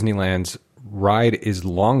that Disneyland's ride is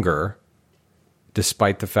longer,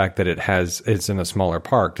 despite the fact that it's in a smaller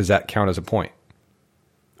park, does that count as a point?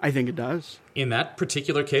 I think it does. In that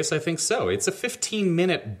particular case, I think so. It's a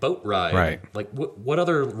 15-minute boat ride. Right. Like, what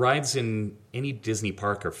other rides in any Disney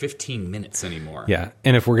park are 15 minutes anymore? Yeah,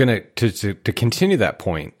 and if we're going to continue that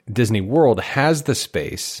point, Disney World has the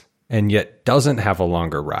space and yet doesn't have a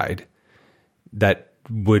longer ride that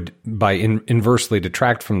would inversely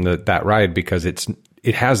detract from that ride because it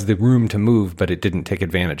has the room to move, but it didn't take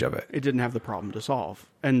advantage of it. It didn't have the problem to solve.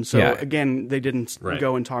 And so again, they didn't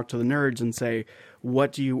go and talk to the nerds and say,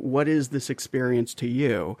 what is this experience to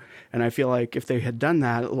you? And I feel like if they had done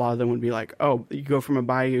that, a lot of them would be like, oh, you go from a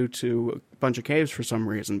bayou to a bunch of caves for some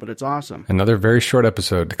reason, but it's awesome. Another very short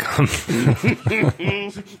episode to come.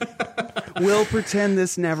 We'll pretend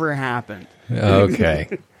this never happened.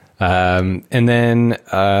 Okay. And then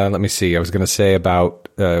let me see. I was going to say about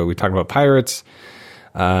we talked about pirates.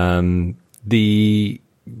 The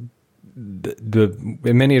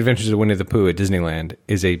Many Adventures of Winnie the Pooh at Disneyland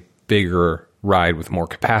is a bigger ride with more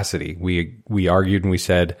capacity. We argued and we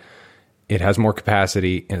said it has more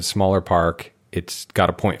capacity in a smaller park. It's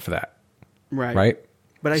got a point for that, right?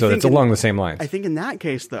 But so it's along the same lines. I think in that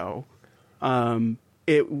case, though,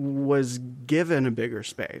 it was given a bigger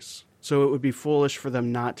space, so it would be foolish for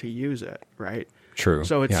them not to use it, right? True.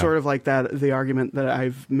 So it's sort of like the argument that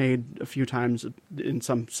I've made a few times in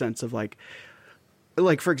some sense of like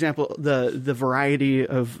for example, the variety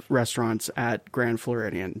of restaurants at Grand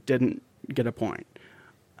Floridian didn't get a point,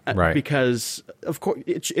 right? Because of course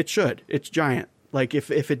it should. It's giant. Like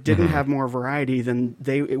if it didn't have more variety, then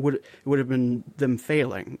it would have been them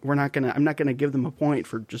failing. I'm not gonna give them a point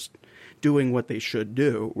for just doing what they should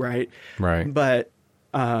do, right? Right. But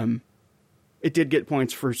it did get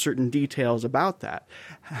points for certain details about that.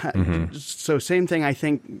 So same thing, I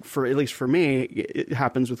think, at least for me, it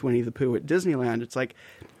happens with Winnie the Pooh at Disneyland. It's like,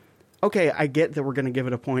 okay, I get that we're going to give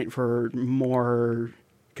it a point for more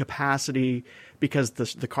capacity because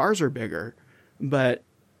the cars are bigger. But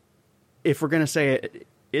if we're going to say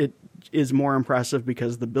it is more impressive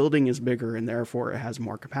because the building is bigger and therefore it has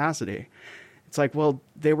more capacity, it's like, well,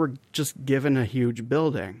 they were just given a huge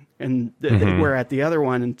building, and where at the other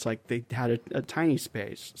one, it's like they had a tiny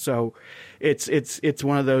space. So it's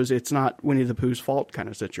one of those. It's not Winnie the Pooh's fault kind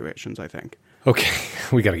of situations, I think. Okay,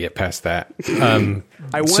 we got to get past that.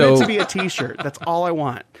 I want it to be a T-shirt. That's all I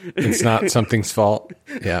want. It's not something's fault.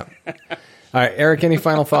 Yeah. All right, Eric. Any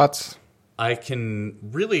final thoughts? I can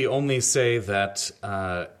really only say that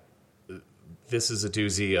this is a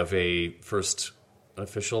doozy of a first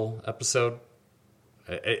official episode.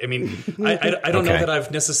 I mean, I don't know that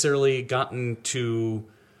I've necessarily gotten to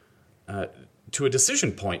a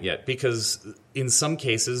decision point yet, because in some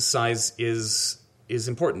cases size is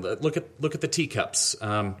important. Look at the teacups.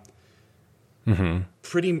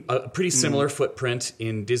 Pretty similar footprint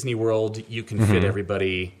in Disney World. You can fit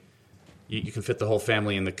everybody. You can fit the whole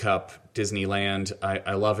family in the cup. Disneyland,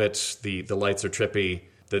 I love it. The lights are trippy.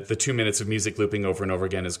 The 2 minutes of music looping over and over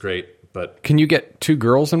again is great. But can you get two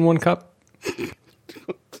girls in one cup?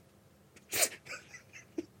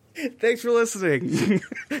 Thanks for listening.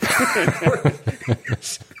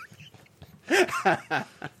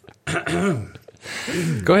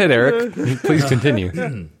 Go ahead, Eric. Please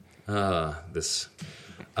continue. But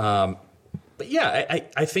yeah,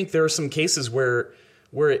 I think there are some cases where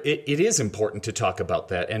it is important to talk about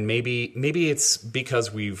that, and maybe it's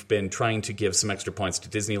because we've been trying to give some extra points to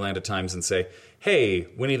Disneyland at times and say, hey,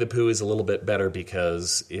 Winnie the Pooh is a little bit better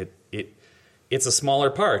because it's a smaller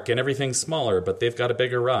park and everything's smaller, but they've got a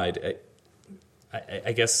bigger ride.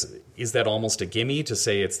 I guess, is that almost a gimme to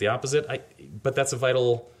say it's the opposite? But that's a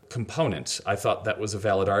vital component. I thought that was a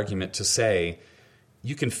valid argument to say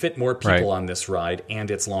you can fit more people on this ride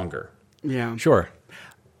and it's longer. Yeah. Sure.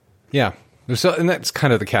 Yeah. So, and that's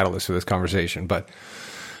kind of the catalyst for this conversation. But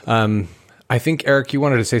I think, Eric, you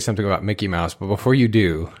wanted to say something about Mickey Mouse. But before you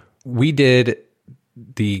do, we did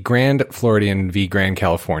the Grand Floridian v. Grand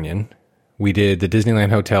Californian. We did the Disneyland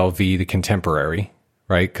Hotel v. the Contemporary,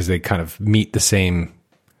 right? Because they kind of meet the same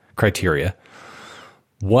criteria.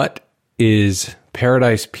 What is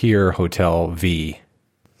Paradise Pier Hotel v.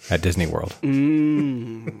 at Disney World?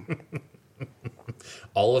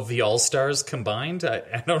 All of the All-Stars combined?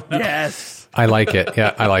 I don't know. Yes. I like it.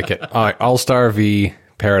 Yeah, I like it. All right, All-Star v.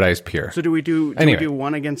 Paradise Pier. So do we do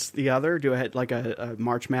one against the other? Do it like a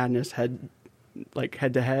March Madness head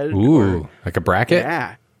to head? Ooh, like a bracket?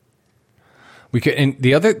 Yeah. We could, and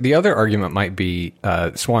the other argument might be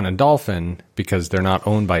Swan and Dolphin because they're not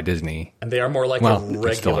owned by Disney, and they are more like a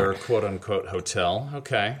regular quote unquote hotel.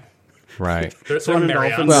 Okay, right. They're Swan and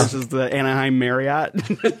Dolphin versus the Anaheim Marriott.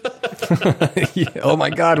 Yeah, oh my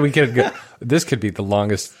God, we could go. This could be the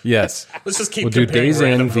longest. Yes, let's just keep. We'll do Days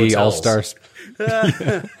Inn v. All Stars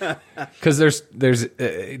because there's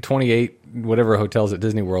 28 whatever hotels at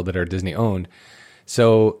Disney World that are Disney owned.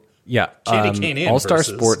 So yeah, All Star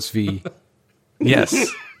Sports v.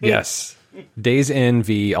 Yes. Days Inn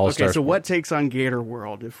v. All Star. Okay, so what takes on Gator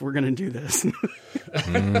World if we're going to do this?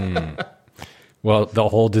 Well, the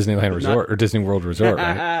whole Disneyland Resort or Disney World Resort,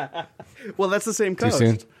 right? Well, that's the same coast.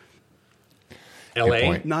 Too soon?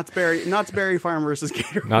 LA? Knott's Berry Farm versus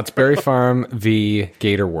Gator World. Knott's Berry Farm v.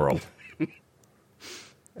 Gator World.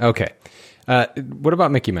 Okay. What about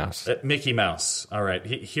Mickey Mouse? Mickey Mouse. All right.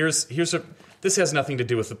 Here's this has nothing to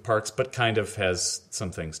do with the parks, but kind of has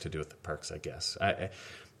some things to do with the parks, I guess. I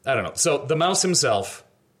don't know. So the mouse himself,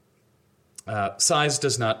 size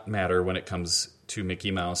does not matter when it comes to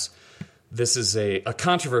Mickey Mouse. This is a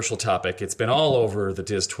controversial topic. It's been all over the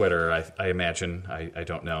Diz Twitter, I imagine. I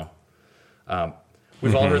don't know.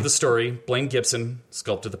 We've all heard the story. Blaine Gibson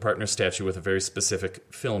sculpted the partner statue with a very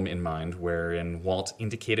specific film in mind, wherein Walt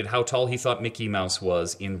indicated how tall he thought Mickey Mouse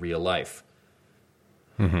was in real life.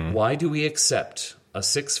 Why do we accept a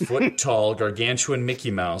 6-foot-tall gargantuan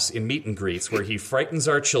Mickey Mouse in meet and greets where he frightens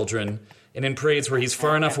our children and in parades where he's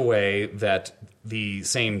far enough away that the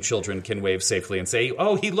same children can wave safely and say,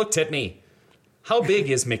 oh, he looked at me. How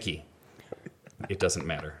big is Mickey? It doesn't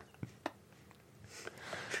matter.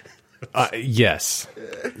 Yes,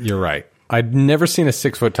 you're right. I'd never seen a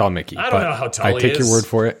 6-foot-tall Mickey. I don't know how tall he is. I take your word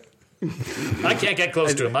for it. I can't get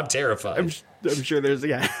close to him. I'm terrified. I'm sure there's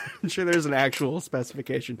an actual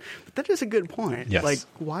specification, but that is a good point. Yes. Like,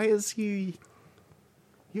 why is he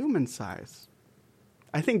human size?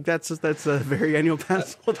 I think that's a very annual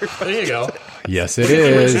pass holder. There you go. Yes, it The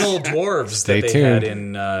is. original dwarves Stay that they tuned. had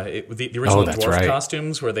in the original dwarf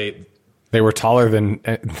costumes where they were taller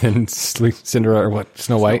than Cinderella or what?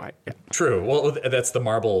 Snow White. Yeah. True. Well, that's the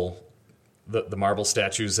marble. The marble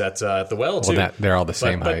statues at the well too. Well, they're all the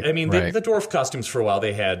same height. But I mean, right. the dwarf costumes for a while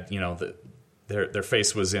they had, their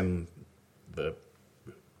face was in the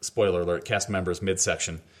spoiler alert cast members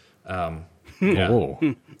midsection. Yeah. Oh,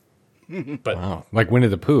 But wow! Like Winnie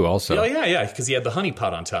the Pooh, also. oh yeah, because he had the honey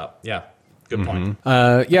pot on top. Yeah, good point.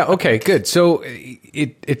 Yeah. Okay. Good. So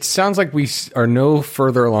it sounds like we are no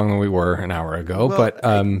further along than we were an hour ago. Well, but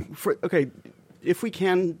okay, if we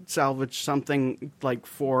can salvage something like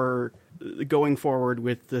for going forward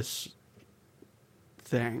with this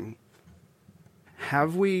thing,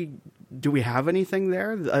 do we have anything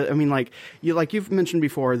there? I mean, like you've mentioned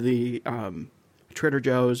before, the Trader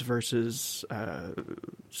Joe's versus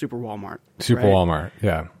Super Walmart. Super right? Walmart.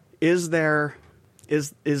 Yeah. Is there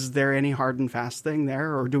any hard and fast thing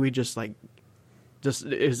there, or do we is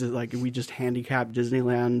it like we just handicap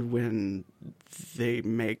Disneyland when they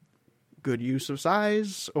make good use of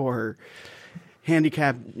size, or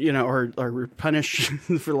handicap, or punish,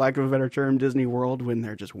 for lack of a better term, Disney World when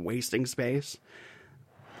they're just wasting space?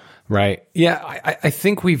 Right. Yeah. I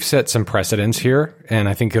think we've set some precedents here, and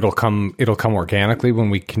I think it'll come organically when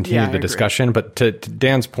we continue the discussion. But to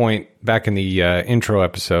Dan's point back in the intro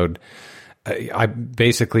episode, I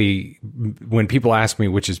basically, when people ask me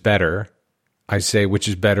which is better, I say which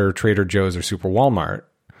is better, Trader Joe's or Super Walmart,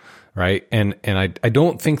 right? And I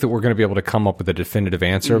don't think that we're going to be able to come up with a definitive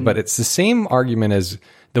answer, but it's the same argument as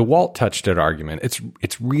the Walt touched it argument.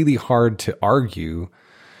 It's really hard to argue.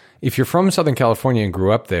 If you're from Southern California and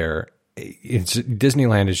grew up there,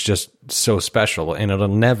 Disneyland is just so special, and it'll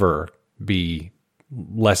never be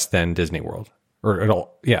less than Disney World. Or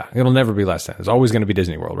it'll never be less than. It's always going to be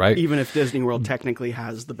Disney World, right? Even if Disney World technically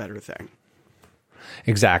has the better thing.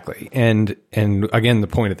 Exactly. And again, the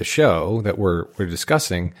point of the show that we're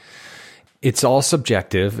discussing, it's all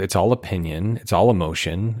subjective, it's all opinion, it's all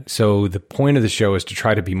emotion. So the point of the show is to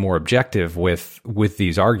try to be more objective with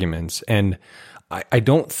these arguments. And I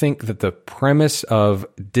don't think that the premise of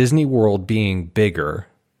Disney World being bigger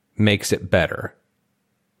makes it better.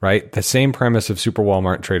 Right? The same premise of Super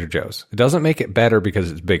Walmart and Trader Joe's. It doesn't make it better because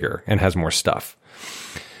it's bigger and has more stuff.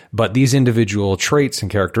 But these individual traits and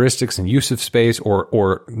characteristics and use of space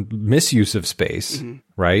or misuse of space,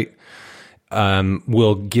 right,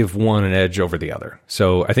 will give one an edge over the other.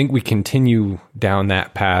 So I think we continue down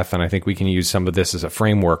that path, and I think we can use some of this as a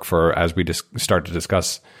framework for as we start to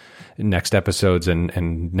discuss next episodes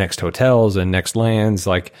and next hotels and next lands.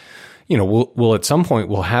 Like, you know, we'll at some point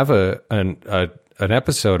we'll have an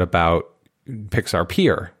episode about Pixar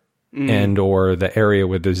Pier and or the area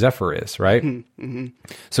where the Zephyr is, right?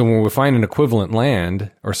 So when we find an equivalent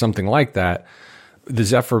land or something like that, the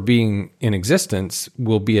Zephyr being in existence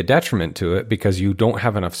will be a detriment to it because you don't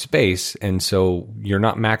have enough space, and so you're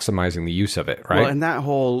not maximizing the use of it, right? Well, and that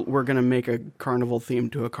whole we're going to make a carnival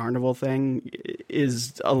theme to a carnival thing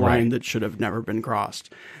is a line that should have never been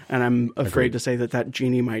crossed. And I'm afraid to say that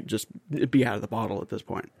genie might just be out of the bottle at this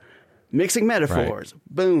point. Mixing metaphors. Right.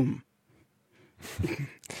 Boom.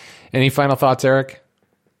 Any final thoughts, Eric?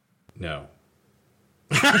 No.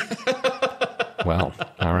 Well,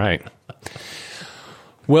 all right.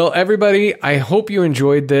 Well, everybody, I hope you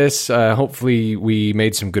enjoyed this. Hopefully we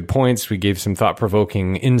made some good points. We gave some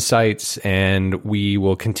thought-provoking insights, and we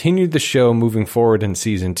will continue the show moving forward in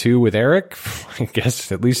season 2 with Eric, I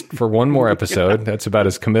guess, at least for one more episode. That's about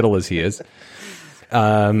as committal as he is.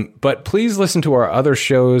 But please listen to our other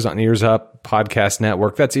shows on Ears Up Podcast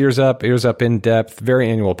Network. That's Ears Up In Depth, Very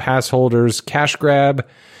Annual Pass Holders, Cash Grab.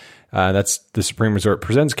 That's the Supreme Resort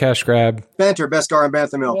Presents Cash Grab. Banter, Best Star in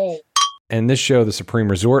Bantham Mill. And this show, The Supreme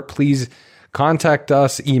Resort. Please contact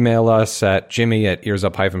us, email us at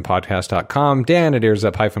jimmy@earsup-podcast.com, Dan at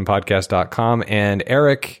earsup-podcast.com, and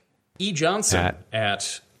Eric E. Johnson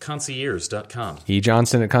at concierge.com. E.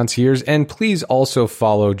 Johnson at Concierge. And please also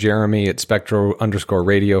follow Jeremy at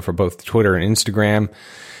Spectro_radio for both Twitter and Instagram.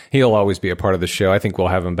 He'll always be a part of the show. I think we'll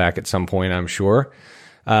have him back at some point, I'm sure.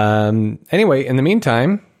 Anyway, in the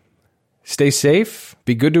meantime, stay safe,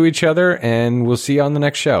 be good to each other, and we'll see you on the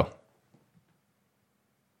next show.